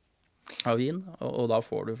opptrekk av vin, og da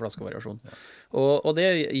får du flaskevariasjon. Ja. Og det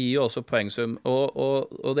gir jo også poengsum,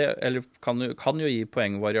 og det eller kan jo gi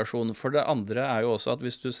poengvariasjon. For det andre jo også at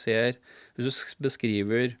hvis du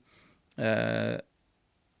beskriver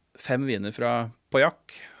 5 viner fra Pauillac,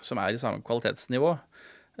 som i samme kvalitetsnivå,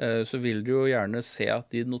 så vil du jo gjerne se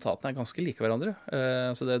at de notatene ganske like hverandre.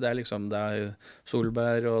 Så det liksom, det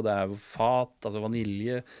solbær, og det fat, altså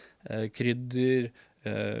vanilje, krydder,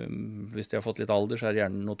 hvis de har fått litt alder, så det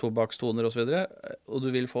gjerne noen tobakkstoner og så videre, og du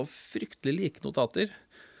vil få fryktelig like notater,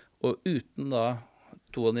 og uten da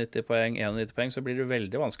 92 poeng, 91 poeng, så blir det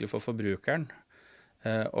veldig vanskelig for forbrukeren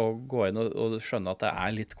å gå inn og skjønne at det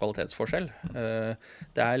litt kvalitetsforskjell.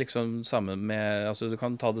 Det liksom samme med, altså du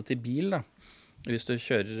kan ta det til bil da, hvis du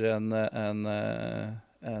kjører en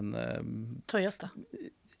Toyota.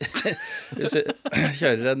 Hvis du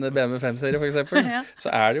kjører en BMW 5-serie for eksempel, så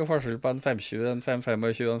det jo forskjell på en 520, en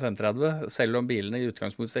 525 og en 530. Selv om bilene i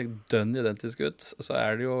utgangspunktet ser dønn identiske ut, så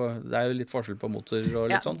det jo litt forskjell på motor og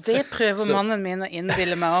litt sånt. Ja, det prøver mannen min å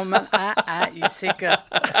innbille meg om, men jeg usikker.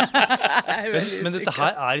 Men dette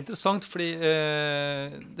her interessant, fordi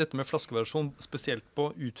dette med flaskevariasjon, spesielt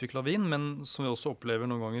på utviklet vin, men som vi også opplever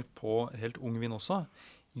noen ganger på helt ung vin også,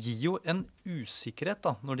 gir jo en usikkerhet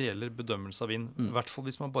da, når det gjelder bedømmelse av vin, i hvert fall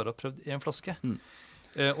hvis man bare har prøvd en flaske.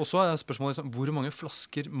 Og så spørsmålet liksom, hvor mange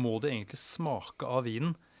flasker må det egentlig smake av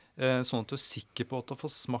vinen sånn at du sikker på at du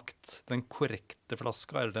får smakt den korrekte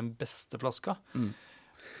flaska, eller den beste flaska.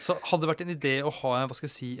 Så hadde det vært en idé å ha en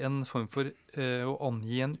form for å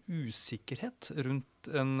angi en usikkerhet rundt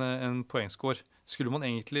en poengscore. Skulle man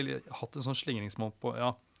egentlig hatt en sånn slingringsmål på,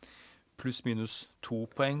 pluss minus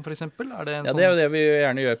 2 poeng, for eksempel? Er det en det er jo det vi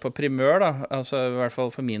gjerne gjør på primør, da. Altså, i hvert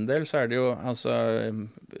fall for min del, så er det jo, altså,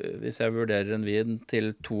 hvis jeg vurderer en vin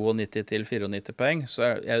til 92 til 94 poeng,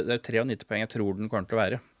 så det er 93 poeng jeg tror den kommer til å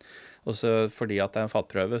være. Og så fordi at det er en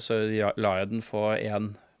fatprøve, så lar jeg den få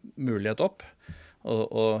en mulighet opp.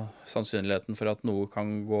 Og sannsynligheten for at noe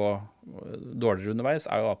kan gå dårligere underveis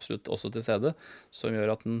er jo absolutt også til stede, som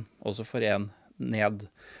gjør at den også får en ned.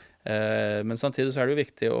 Men samtidig så er det jo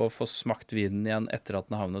viktig å få smakt vinen igjen etter at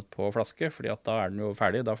den har havnet på flaske, fordi at da er den jo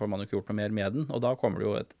ferdig, da får man jo ikke gjort noe mer med den, og da kommer det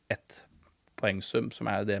jo ett poengsum, som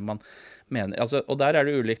er det man mener. Altså, og der er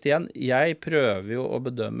det ulikt igjen. Jeg prøver jo å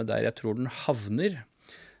bedømme der jeg tror den havner.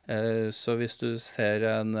 Så hvis du ser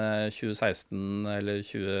en 2016 eller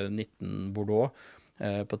 2019 Bordeaux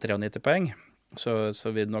på 93 poeng, så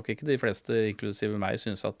vil nok ikke de fleste, inklusive meg,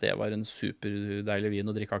 synes at det var en superdeilig vin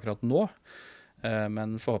å drikke akkurat nå.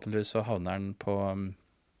 Men forhåpentligvis så havner den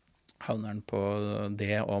på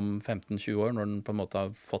det om 15-20 år, når den på en måte har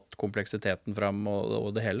fått kompleksiteten fram og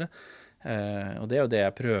det hele. Og det er jo det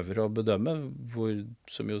jeg prøver å bedømme,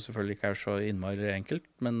 som jo selvfølgelig ikke er så innmari enkelt,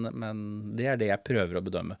 men det er det jeg prøver å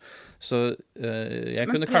bedømme. Så jeg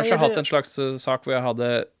kunne kanskje hatt en slags sak hvor jeg hadde,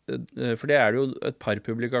 for det er det jo et par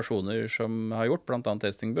publikasjoner som har gjort, blant annet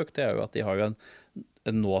Tasting Book, det er jo at de har jo en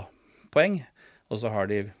nå-poeng, og så har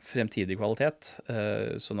de fremtidig kvalitet,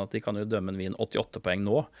 sånn at de kan jo dømme en vin 88 poeng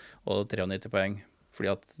nå, og 93 poeng, fordi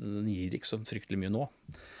at den gir ikke så fryktelig mye nå.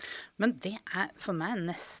 Men det er for meg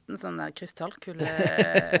nesten sånn der krystallkule.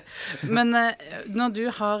 Men når du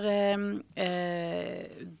har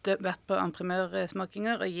vært på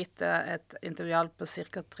entreprenørsmakinger og gitt et intervjual på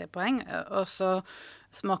ca. 3 poeng, og så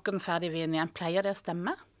smaker den ferdig vin igjen, pleier det å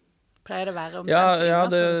stemme? Pleier det å være Ja,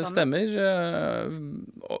 det stemmer.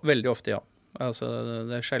 Veldig ofte, ja. Altså,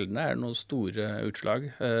 det sjeldne er noen store utslag.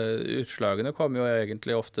 Utslagene kommer jo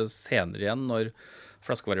egentlig ofte senere igjen når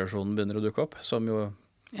flaskevariasjonen begynner å dukke opp, som jo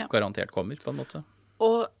garantert kommer, på en måte.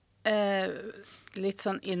 Og litt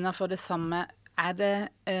sånn innenfor det samme, er det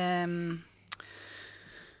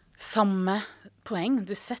samme poeng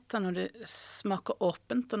du setter når du smaker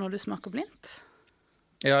åpent og når du smaker blindt?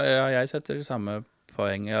 Ja, jeg setter samme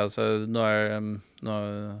poeng. Altså,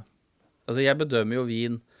 jeg bedømmer jo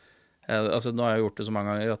vin. Altså, nå har jeg gjort det så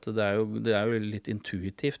mange ganger at det er jo litt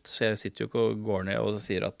intuitivt, så jeg sitter jo ikke og går ned og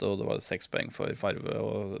sier at det var 6 poeng for farve,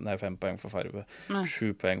 5 poeng for farve,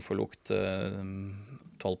 7 poeng for lukt,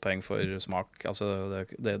 12 poeng for smak. Altså,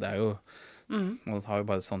 det er jo, man har jo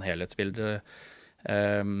bare et sånn helhetsbilde.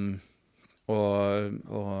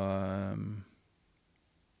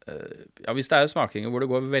 Hvis det er smakinger hvor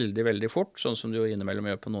det går veldig, veldig fort, sånn som du jo innimellom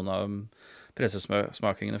gjør på noen av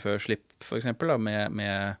pressesmakingene før slipp, for eksempel, da,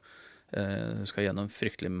 skal gjennom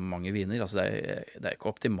fryktelig mange viner. Altså det er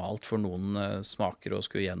ikke optimalt for noen smaker å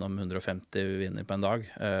skulle gjennom 150 viner på en dag.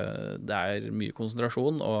 Det er mye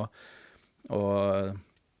konsentrasjon,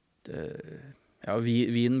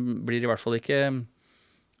 vin blir i hvert fall ikke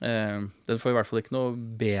den får i hvert fall ikke noe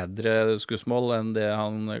bedre skussmål enn det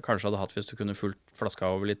han kanskje hadde hatt hvis du kunne fulgt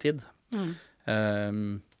flaska over litt tid.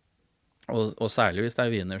 Og særlig hvis det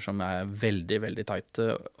er viner som er veldig, veldig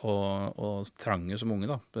tighte og trange som unge,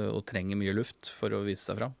 da, og trenger mye luft for å vise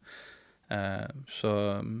seg fram.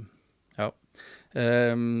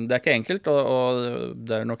 Det er ikke enkelt, og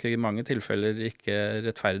det er nok i mange tilfeller ikke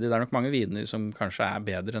rettferdig. Det er nok mange viner som kanskje er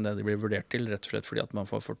bedre enn det de blir vurdert til, rett og slett fordi at man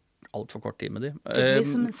får alt for kort tid med de. Det blir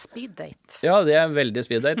som en speeddate. Ja, det er en veldig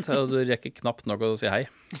speeddate, og du rekker knapt nok å si hei.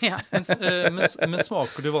 Ja. Men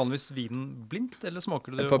smaker du vanligvis vinen blindt, eller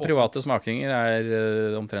smaker du det på private smakinger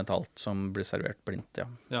er omtrent alt som blir servert blindt,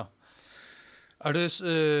 ja. Er det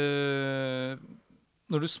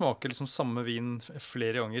når du smaker liksom samme vin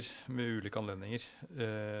flere ganger med ulike anledninger,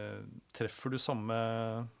 treffer du samme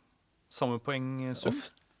poengsum?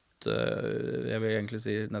 Ofte, jeg vil egentlig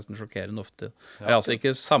si nesten sjokkerende ofte. Altså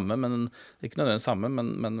ikke samme, ikke nødvendigvis samme,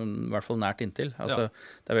 men i hvert fall nært inntil. Altså,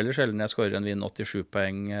 det er veldig sjelden jeg skårer en vin 87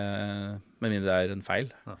 poeng, med mindre det er en feil.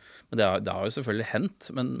 Men det har jo selvfølgelig hendt,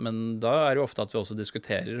 men da er det jo ofte at vi også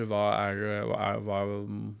diskuterer hva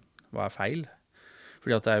er feil.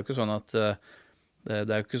 Fordi at det er jo ikke sånn at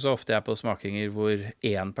det er jo ikke så ofte jeg er på smakinger hvor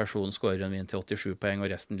én person skårer en vin til 87 poeng,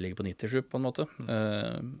 og resten ligger på 97 på en måte.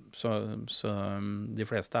 Så de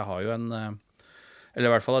fleste har jo eller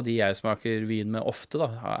i hvert fall av de jeg smaker vin med ofte,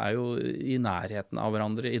 da, er jo i nærheten av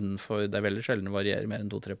hverandre innenfor, det er veldig sjelden det varierer mer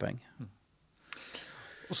enn 2-3 poeng.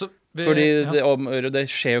 Fordi det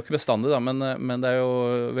skjer jo ikke bestandig, da, men det er jo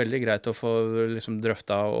veldig greit å få liksom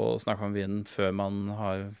drøfta og snakke om vinen før man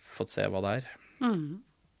har fått se hva det er.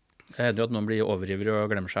 Det hender jo at noen blir overivrige og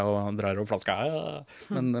glemmer seg og drar opp flaska.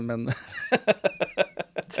 Men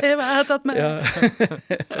Se hva jeg har tatt med. Ja.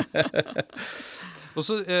 Og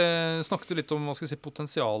så snakket du litt om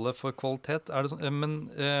potensialet for kvalitet. Er det sånn,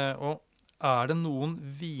 og er det noen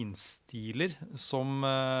vinstiler som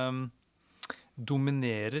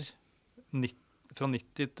dominerer fra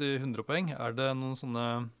 90 til 100 poeng? Er det noen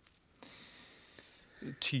sånne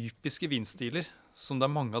typiske vinstiler som det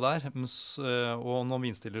er mange av der, og noen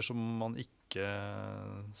vinstiler som man ikke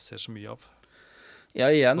ser så mye av? Ja,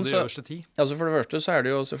 igjen, på de øverste 10? Altså for det første så er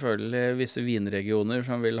det jo selvfølgelig visse vinregioner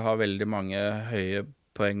som vil ha veldig mange høye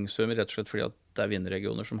poengsummer, rett og slett fordi at det er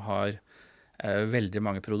vinregioner som har veldig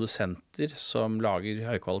mange produsenter som lager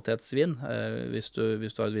høykvalitetsvin. Hvis du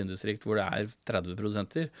har et vindistrikt hvor det er 30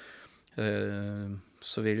 produsenter,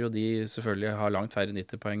 så vil jo de selvfølgelig ha langt færre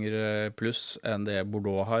 90-poenger pluss enn det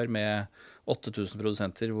Bordeaux har med 8000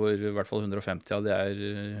 produsenter, hvor i hvert fall 150 av det er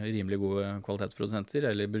rimelig gode kvalitetsprodusenter,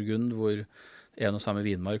 eller Burgund, hvor en og samme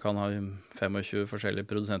vinmark kan ha 25 forskjellige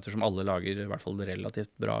produsenter som alle lager i hvert fall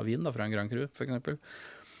relativt bra vin da, fra en Grand Cru, for eksempel.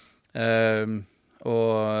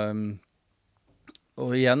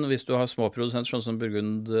 Og igjen, hvis du har små produsenter, sånn som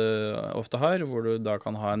Burgund ofte har, hvor du da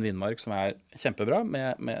kan ha en vinmark som er kjempebra,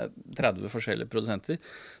 med 30 forskjellige produsenter,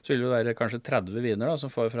 så vil det være kanskje 30 viner da, som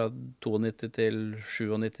får fra 92 til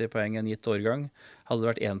 97 poeng en gitt årgang. Hadde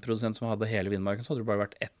det vært en produsent som hadde hele vinmarken, så hadde det bare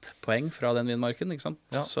vært 1 poeng fra den vinmarken, ikke sant?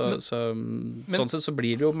 Ja, sånn sett så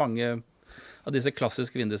blir det jo mange av disse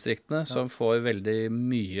klassiske vindistriktene som får veldig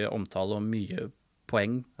mye omtale og mye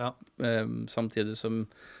poeng, samtidig som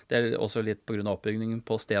det er også litt på grunn av oppbyggingen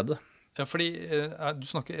på stedet. Ja, fordi du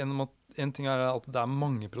snakker om at en ting er at det er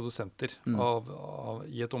mange produsenter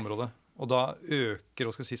i et område, og da øker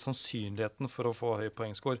sannsynligheten for å få høy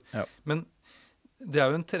poengscore. Ja. Men det er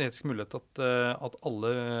jo en teoretisk mulighet at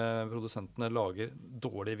alle produsentene lager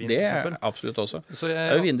dårlig vin, det for eksempel. Det er absolutt også. Det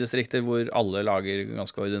er jo vindistrikter hvor alle lager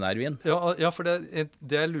ganske ordinær vin. Ja, for det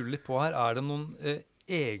jeg lurer litt på her, er det noen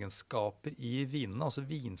egenskaper i vinene, altså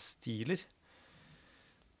vinstiler,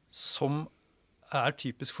 som er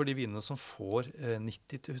typisk for de vinene som får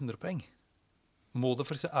 90-100 poeng.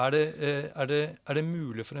 Er det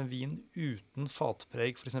mulig for en vin uten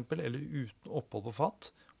fatpreg, for eksempel, eller uten opphold på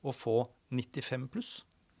fat, å få 95 pluss?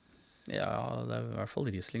 Ja, det er i hvert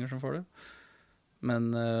fall Rieslinger som får det.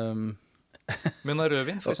 Men av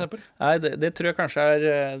rødvin, for eksempel? Nei, det tror jeg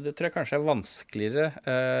kanskje er vanskeligere.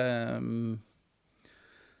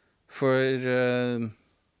 Så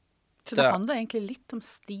det handler egentlig litt om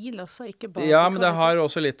stil også, ikke bare... Ja, men det har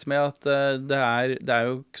også litt med at det er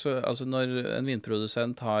jo ikke så... Altså når en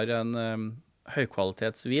vinprodusent har en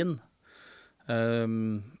høykvalitetsvin,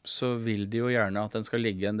 så vil de jo gjerne at den skal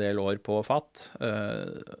ligge en del år på fat.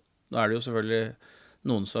 Nå er det jo selvfølgelig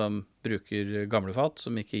noen som bruker gamle fat,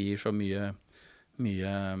 som ikke gir så mye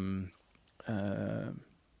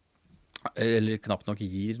eller knapt nok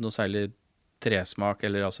gir noe særlig tresmak,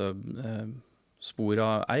 eller altså spor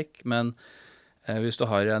av eik, men hvis du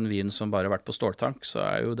har en vin som bare har vært på ståltank, så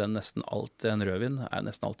er jo den nesten alltid en rødvin, er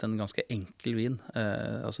nesten alltid en ganske enkel vin.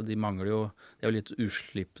 Altså de mangler jo, de er jo litt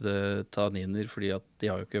uslipte tanniner, fordi at de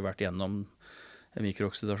har jo ikke vært gjennom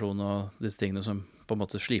mikrooksidasjon og disse tingene som på en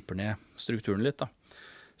måte sliper ned strukturen litt da.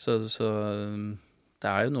 Så det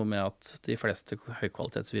er jo noe med at de fleste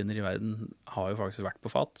høykvalitetsviner i verden har jo faktisk vært på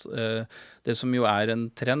fat. Det som jo er en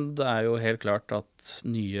trend er jo helt klart at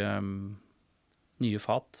nye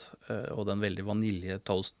fat og den veldig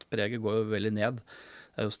vanilje-toast-preget går jo veldig ned.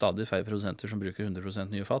 Det er jo stadig færre produsenter som bruker 100%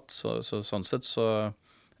 nye fat, så sånn sett så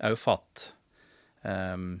er jo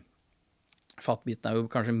fatbiten er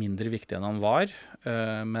jo kanskje mindre viktig enn han var,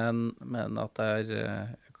 men at det er...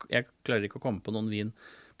 Jeg klarer ikke å komme på noen vin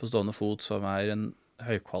på stående fot som er en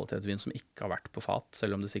høykvalitetsvin som ikke har vært på fat,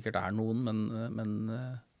 selv om det sikkert er noen, men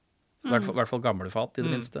i hvert fall gamle fat i det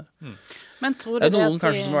minste. Men tror du det er noen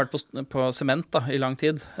kanskje som har vært på sement da, i lang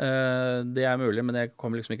tid. Det er mulig, men jeg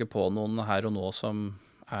kommer liksom ikke på noen her og nå som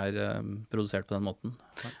er produsert på den måten.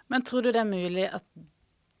 Men tror du det er mulig at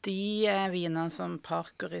de vinene som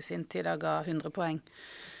Parker i sin tid ga 100 poeng,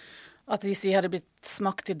 at hvis de hadde blitt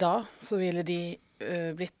smakt i dag, så ville de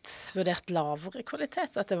blitt vurdert lavere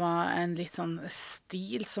kvalitet, at det var en litt sånn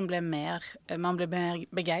stil som man ble mer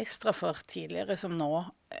begeistret for tidligere som nå,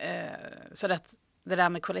 så det det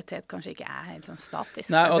der med kvalitet kanskje ikke helt sånn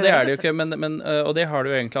statisk. Nei, og det det jo ikke, og det har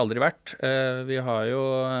det jo egentlig aldri vært. Vi har jo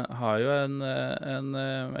en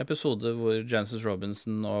episode hvor Jancis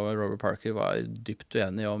Robinson og Robert Parker var dypt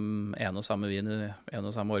uenige om en og samme vin i en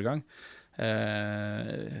og samme årgang.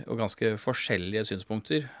 Og ganske forskjellige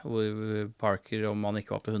synspunkter, hvor Parker, om han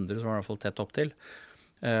ikke var på 100, så var han i hvert fall tett opp til.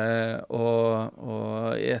 Og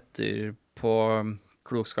etterpå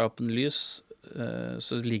klokskapen lys,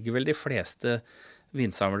 så ligger vel de fleste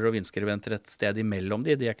vinsamlere og vinskribenter et sted imellom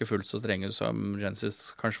de. De er ikke fullt så strenge som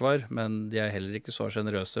Jancis kanskje var, men de er heller ikke så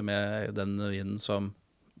generøse med den vinen som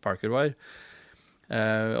Parker var.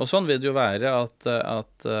 Og sånn vil det jo være at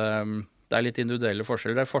det er litt individuelle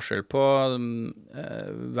forskjeller. Det er forskjell på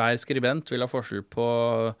hver skribent vil ha forskjell på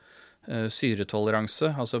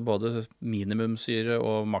syretoleranse, altså både minimumsyre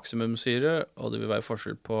og maksimumsyre, og det vil være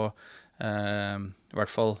forskjell på i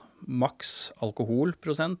hvert fall maks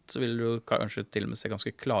alkoholprosent, vil du kanskje til og med se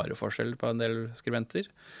ganske klare forskjeller på en del skribenter.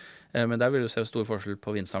 Men der vil du se stor forskjell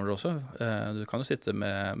på vinsamlere også. Du kan jo sitte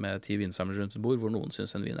med 10 vinsamlere rundt et bord, hvor noen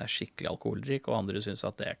synes en vin er skikkelig alkoholrik, og andre synes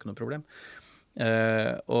at det er ikke noe problem.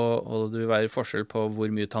 Og det vil være forskjell på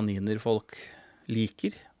hvor mye tanniner folk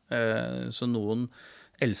liker. Så noen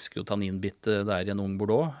elsker jo tanninbittet der i en ung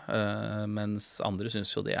Bordeaux, mens andre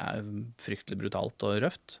synes jo det er fryktelig brutalt og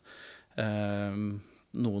røft.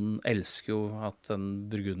 Noen elsker jo at en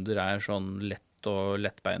burgunder er sånn lett og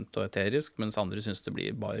lettbeint og eterisk, mens andre synes det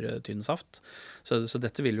blir bare tynn saft. Så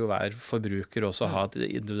dette vil jo hver forbruker også ha et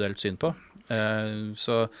individuelt syn på.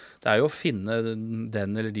 Så det er jo å finne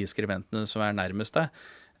den eller de skribentene som er nærmest deg.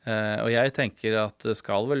 Og jeg tenker at det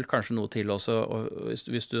skal vel kanskje noe til også, og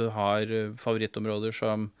hvis du har favorittområder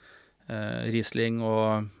som Riesling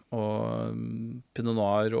og Pinot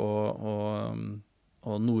Noir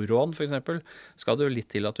og Nordrån for eksempel, skal det jo litt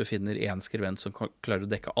til at du finner en skribent som klarer å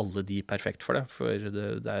dekke alle de perfekt for deg, for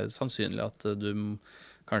det er sannsynlig at du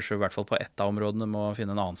kanskje i hvert fall på ett av områdene må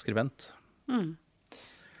finne en annen skribent.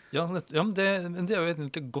 Ja, men det er jo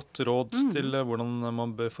et godt råd til hvordan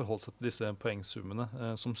man bør forholde seg til disse poengsummene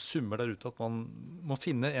som summer der ute, at man må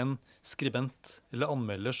finne en skribent eller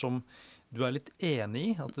anmelder som du er litt enig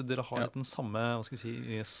i, at dere har litt den samme, hva skal jeg si,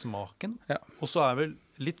 smaken. Ja. Og så er vel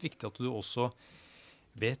litt viktig at du også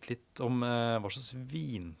vet litt om hva slags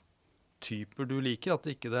vintyper du liker, at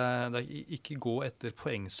det ikke gå etter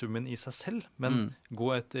poengsummen i seg selv, men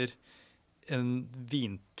gå etter en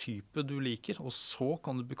vintype du liker, og så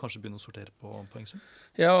kan du kanskje begynne å sortere på poengsum.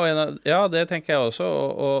 Ja, det tenker jeg også,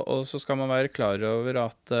 og så skal man være klar over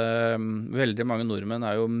at veldig mange nordmenn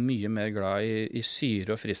er jo mye mer glad i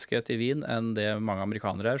syre og friskhet i vin enn det mange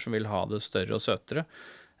amerikanere er, som vil ha det større og søtere.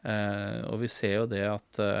 Og vi ser jo det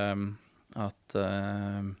at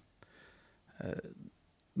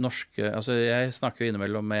norske, altså jeg snakker jo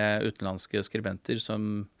innimellom med utenlandske skribenter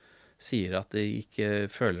som sier at de ikke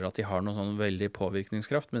føler at de har noen sånn veldig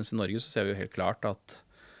påvirkningskraft, mens i Norge så ser vi jo helt klart at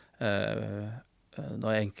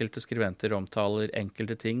når enkelte skribenter omtaler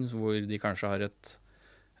enkelte ting hvor de kanskje har et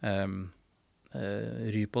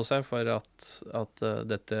ry på seg for at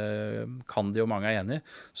dette kan de, og mange er enige,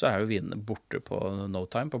 så er jo vinene borte på no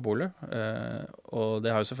time på polet. Og det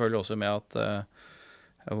har jo selvfølgelig også med at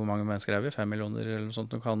hvor mange mennesker er vi? 5 millioner eller noe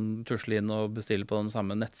sånt. Du kan tusle inn og bestille på den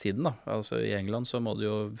samme nettsiden da. Altså i England så må du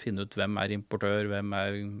jo finne ut hvem er importør, hvem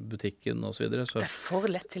er butikken og så videre. Så. Det er for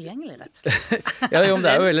lett tilgjengelig, rett og slett. Ja, jo, men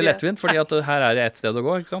det er jo veldig lettvint, fordi at her er det et sted å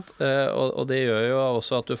gå, ikke sant? Og det gjør jo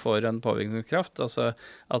også at du får en påvirkningskraft. Altså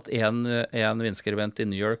at en vinskribent i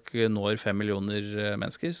New York når 5 millioner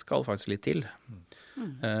mennesker skal faktisk litt til.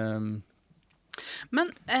 Men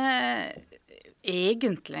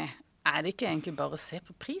egentlig er det ikke egentlig bare å se på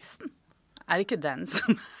prisen? Er det ikke den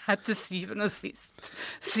som til syvende og sist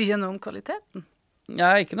sier noe om kvaliteten?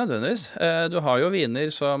 Nei, ikke nødvendigvis. Du har jo viner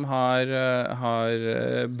som har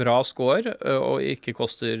bra score og ikke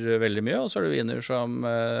koster veldig mye, og så er det viner som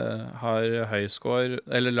har høy score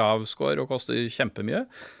eller lav score og koster kjempemye.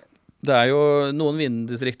 Det er jo, noen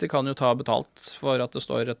vindistrikter kan jo ta betalt for at det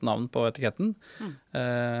står et navn på etiketten,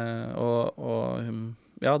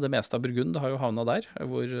 ja, det meste av Burgund har jo havnet der,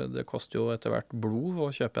 hvor det koster jo etter hvert blod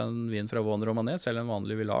å kjøpe en vin fra Vaughan Romanée, selv en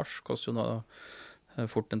vanlig village koster jo nå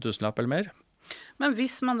fort en tusenlapp eller mer. Men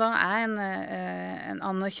hvis man da er en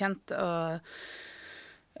anerkjent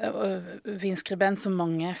vinskribent som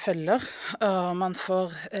mange følger, og man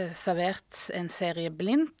får servert en serie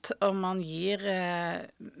blindt, og man gir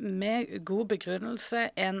med god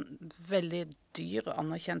begrunnelse en veldig dyr og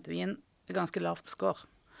anerkjent vin ganske lavt score,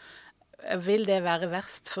 vil det være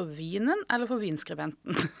verst for vinen eller for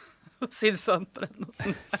vinskribenten? å si det sånn på den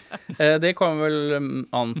måten. Det kommer vel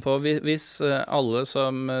an på. Hvis alle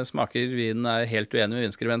som smaker vinen er helt uenige med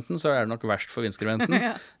vinskribenten, så er det nok verst for vinskribenten.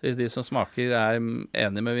 Ja. Hvis de som smaker er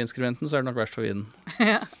enige med vinskribenten, så er det nok verst for vinen.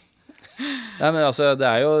 Ja. Nei, men altså, det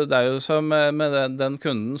er jo som med den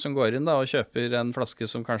kunden som går inn da, og kjøper en flaske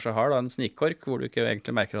som kanskje har da, en snikkork, hvor du ikke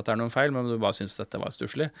egentlig merker at det er noen feil, men du bare synes dette var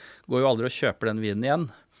stusslig. Går jo aldri og kjøper den vinen igjen.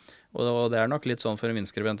 Og det er nok litt sånn for en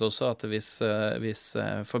vinskribent også, at hvis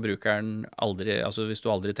forbrukeren aldri, altså hvis du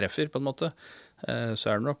aldri treffer på en måte, så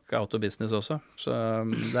er det nok out of business også. Så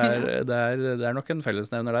det er nok en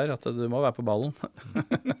fellesnevner der, at du må være på ballen.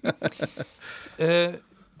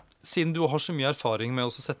 Siden du har så mye erfaring med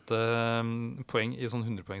å sette poeng i sånn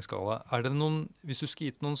 100-poengskala, er det hvis du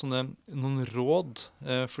skal gitt noen råd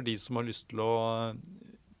for de som har lyst til å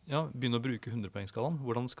begynne å bruke 100-poengskalaen,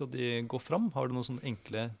 hvordan skal de gå fram? Har du noen sånne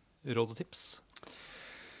enkle råd og tips?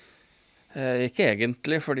 Ikke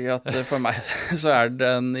egentlig, fordi at for meg så er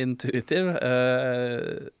den intuitiv,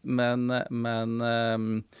 men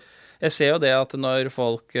jeg ser jo det at når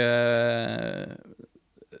folk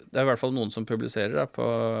det er i hvert fall noen som publiserer da, på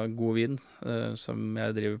God Vin, som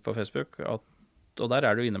jeg driver på Facebook, og der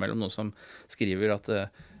er det jo innimellom noen som skriver at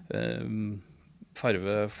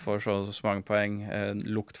farve for så mange poeng,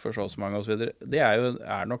 lukt for så mange og så videre. Det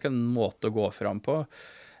er nok en måte å gå fram på.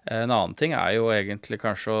 En annen ting er jo egentlig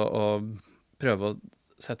kanskje å prøve å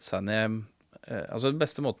sette seg ned, altså den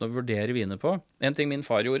beste måten å vurdere viner på. En ting min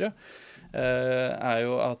far gjorde, er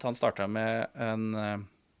jo at han startet med en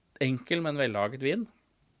enkel, men vellaget vin.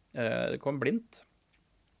 Det kom blindt.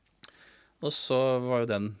 Og så var jo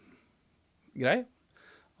den grei.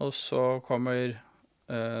 Og så kommer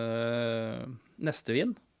neste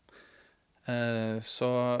vin,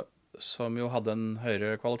 som jo hadde en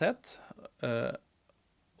høyere kvalitet,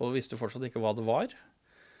 og visste fortsatt ikke hva det var.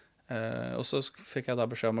 Og så fikk jeg da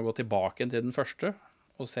beskjed om å gå tilbake til den første,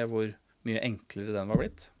 og se hvor mye enklere den var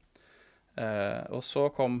blitt. Og så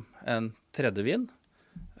kom en tredje vin,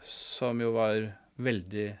 som jo var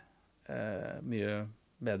veldig mye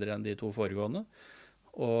bedre enn de to foregående.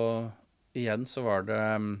 Og igjen så var det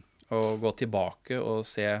å gå tilbake og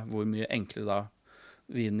se hvor mye enklere da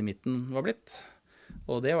vinen i midten var blitt.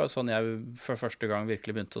 Og det var jo sånn jeg for første gang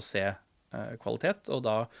virkelig begynte å se kvalitet. Og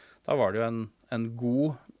da var det jo en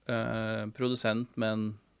god produsent med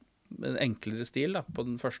en enklere stil da, på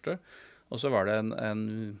den første. Og så var det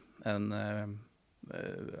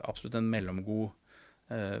absolutt en mellomgod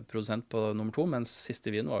produsent på nummer 2, mens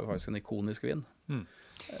siste vin var jo faktisk en ikonisk vin.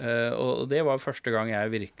 Og det var første gang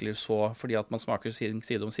jeg virkelig så, fordi at man smaker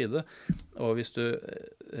side om side, og hvis du,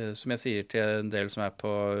 som jeg sier til en del som er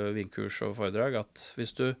på vinkurs og foredrag, at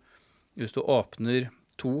hvis du åpner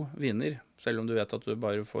 2 viner, selv om du vet at du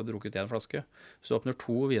bare får drukket 1 flaske, hvis du åpner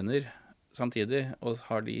 2 viner samtidig og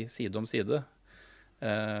har de side om side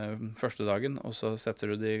første dagen, og så setter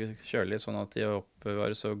du de kjølig sånn at de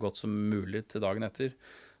oppbevares så godt som mulig til dagen etter,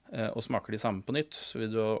 og smaker de samme på nytt, så vil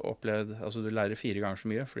du oppleve, altså du lærer 4 ganger så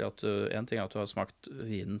mye, fordi at en ting er at du har smakt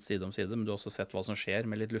vinen side om side, men du har også sett hva som skjer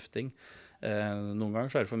med litt lufting. Noen ganger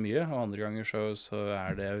så er det for mye, og andre ganger så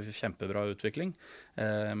er det kjempebra utvikling.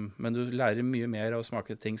 Men du lærer mye mer av å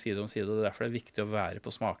smake ting side om side, og derfor er det viktig å være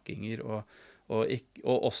på smakinger, og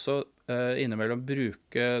også innimellom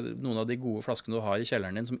bruke noen av de gode flaskene du har i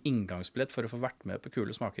kjelleren din som inngangsbillett for å få vært med på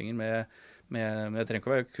kule smakinger med det trenger ikke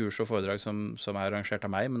å være kurs og foredrag som er arrangert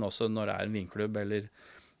av meg, men også når det er en vinklubb eller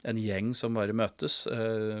en gjeng som bare møtes,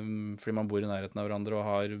 fordi man bor i nærheten av hverandre og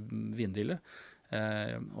har vindille.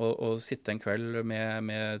 Og sitte en kveld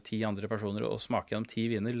med 10 andre personer og smake gjennom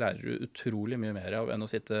 10 viner lærer du utrolig mye mer av enn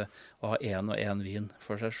å sitte og ha 1 og 1 vin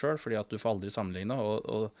for seg selv, fordi at du får aldri sammenligne,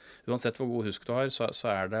 og uansett hvor god husk du har, så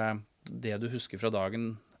er det du husker fra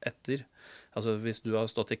dagen etter. Altså hvis du har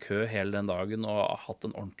stått i kø hele den dagen og hatt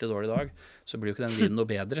en ordentlig dårlig dag, så blir jo ikke den vinen noe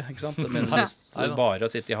bedre, ikke sant? Men hvis du bare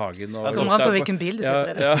har sittet i hagen og kommer an på hvilken bil du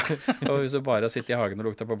sitter i. Ja, og hvis du bare har sittet i hagen og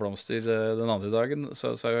lukta på blomster den andre dagen,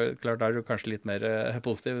 så er det klart, da er du kanskje litt mer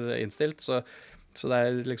positiv innstilt, så det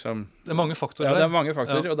er liksom... Det er mange faktorer. Ja, det er mange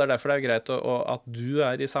faktorer, og det er derfor det er greit at du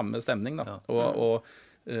er i samme stemning, da. Og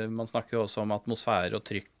man snakker jo også om atmosfære og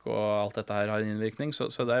trykk og alt dette her har en innvirkning, så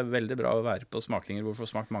det er veldig bra å være på smakinger hvor du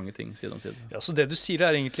får smakt mange ting side om side. Ja, så det du sier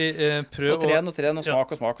er egentlig prøv og tren og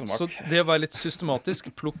smak og smak og smak. Så det å være litt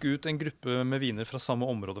systematisk, plukk ut en gruppe med viner fra samme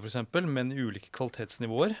område for eksempel, men i ulike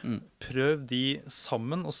kvalitetsnivåer. Prøv de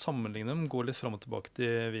sammen og sammenligne dem, gå litt frem og tilbake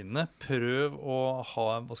til vinene. Prøv å ha,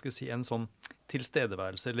 en sånn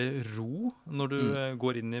tilstedeværelse eller ro når du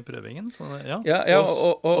går inn i prøvingen.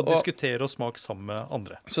 Og diskutere og smake sammen med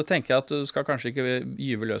andre. Så tenker jeg at du skal kanskje ikke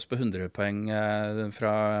gyve løs på 100 poeng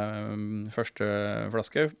fra første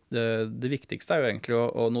flaske. Det viktigste er jo egentlig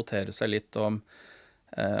å notere seg litt om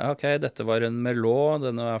ok, dette var en Merlot,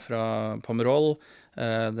 denne er fra Pomerol,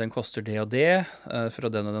 den koster det og det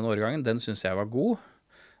fra den og den årgangen, den synes jeg var god.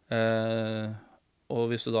 Og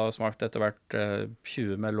hvis du da har smakt etter hvert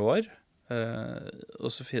 20 Merloter, og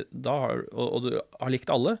du har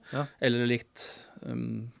likt alle, eller likt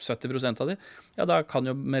 70% av de, ja, da kan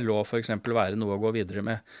jo Merlot for eksempel være noe å gå videre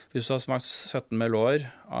med. Hvis du har smakt 17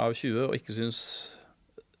 Merloter av 20 og ikke synes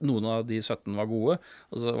noen av de 17 var gode,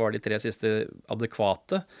 og så var de 3 siste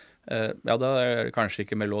adekvate, ja, da er det kanskje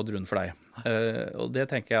ikke Merlot druen for deg. Og det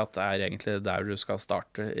tenker jeg at er egentlig der du skal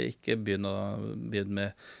starte. Ikke begynne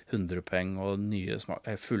med 100 poeng og nye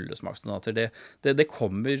fulle smaksdonater. Det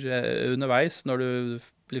kommer underveis når du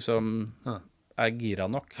liksom er gira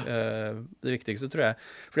nok. Det viktigste, tror jeg.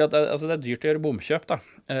 Fordi at, altså, det er dyrt å gjøre bomkjøp, da.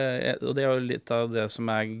 Og det er jo litt av det som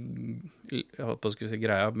jeg holdt på å skulle si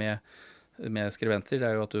greia med skribenter, det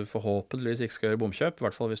er jo at du forhåpentligvis ikke skal gjøre bomkjøp, i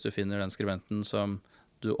hvert fall hvis du finner den skribenten som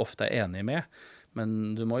du ofte er enig med,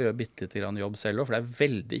 men du må gjøre bitte litt grann jobb selv også, for det er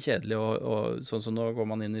veldig kjedelig, og sånn som nå går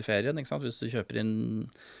man inn i ferien, ikke sant? Hvis du kjøper inn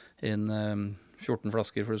 14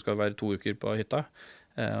 flasker, for du skal være 2 uker på hytta,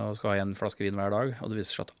 og skal ha en flaske vin hver dag, og det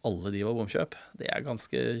viser seg at alle de var bomkjøp. Det er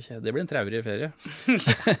ganske kjedelig. Det blir en traurig ferie.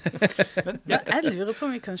 Men jeg lurer på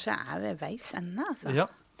om vi kanskje er ved veis ende, altså. Ja.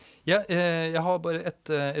 Jeg har bare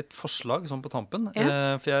et forslag sånn på tampen,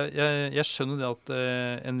 for jeg skjønner det at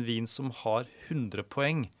en vin som har 100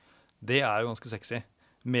 poeng, det er jo ganske sexy.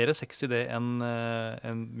 Mer sexy det enn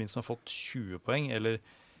en vin som har fått 20 poeng, eller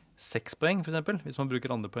 6 poeng for eksempel, hvis man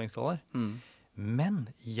bruker andre poengskaller.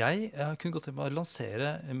 Men jeg kunne godt tenke meg å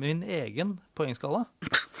lansere min egen poengskala.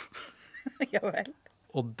 Ja vel.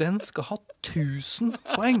 Og den skal ha 1000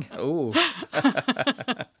 poeng.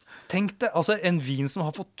 Tenk det, altså en vin som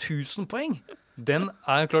har fått 1000 poeng, den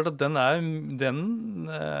er klart at det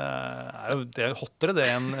er hottere det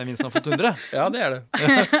enn en vin som har fått 100. Ja, det er det.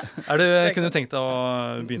 Kunne du tenkt deg å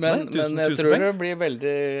begynne med? Men jeg tror det blir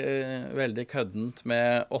veldig, veldig køddent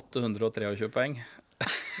med 823 poeng.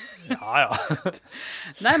 Ja.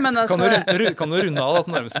 Nei, men altså... Kan du runde av at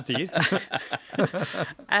nærmeste tiger?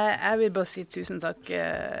 Jeg vil bare si tusen takk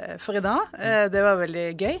for i dag. Det var veldig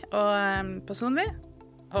gøy, og personlig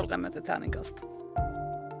holder jeg meg til terningkast.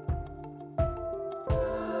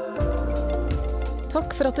 Takk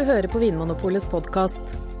for at du hører på Vinmonopolets podcast.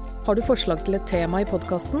 Har du forslag til et tema i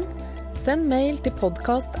podcasten? Send mail til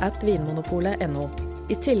podcast@vinmonopolet.no.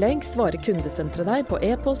 I tillegg svarer kundesenteret deg på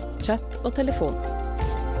e-post, chat og telefon.